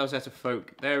going to raid Lausetta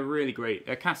Folk. They're really great.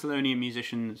 They're Catalonian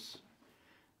musicians.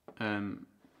 So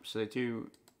they do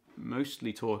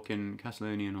mostly talk in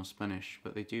Catalonian or Spanish,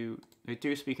 but they do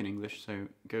speak in English, so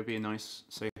go be a nice,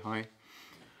 say hi.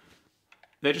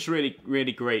 They're just really,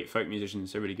 really great folk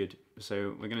musicians. They're really good.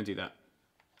 So we're going to do that.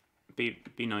 Be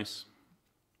nice.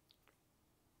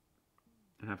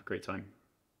 And have a great time.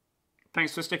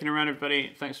 Thanks for sticking around,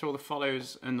 everybody. Thanks for all the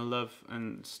follows and the love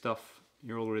and stuff.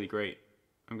 You're all really great.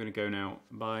 I'm going to go now.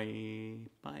 Bye.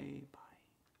 Bye. Bye.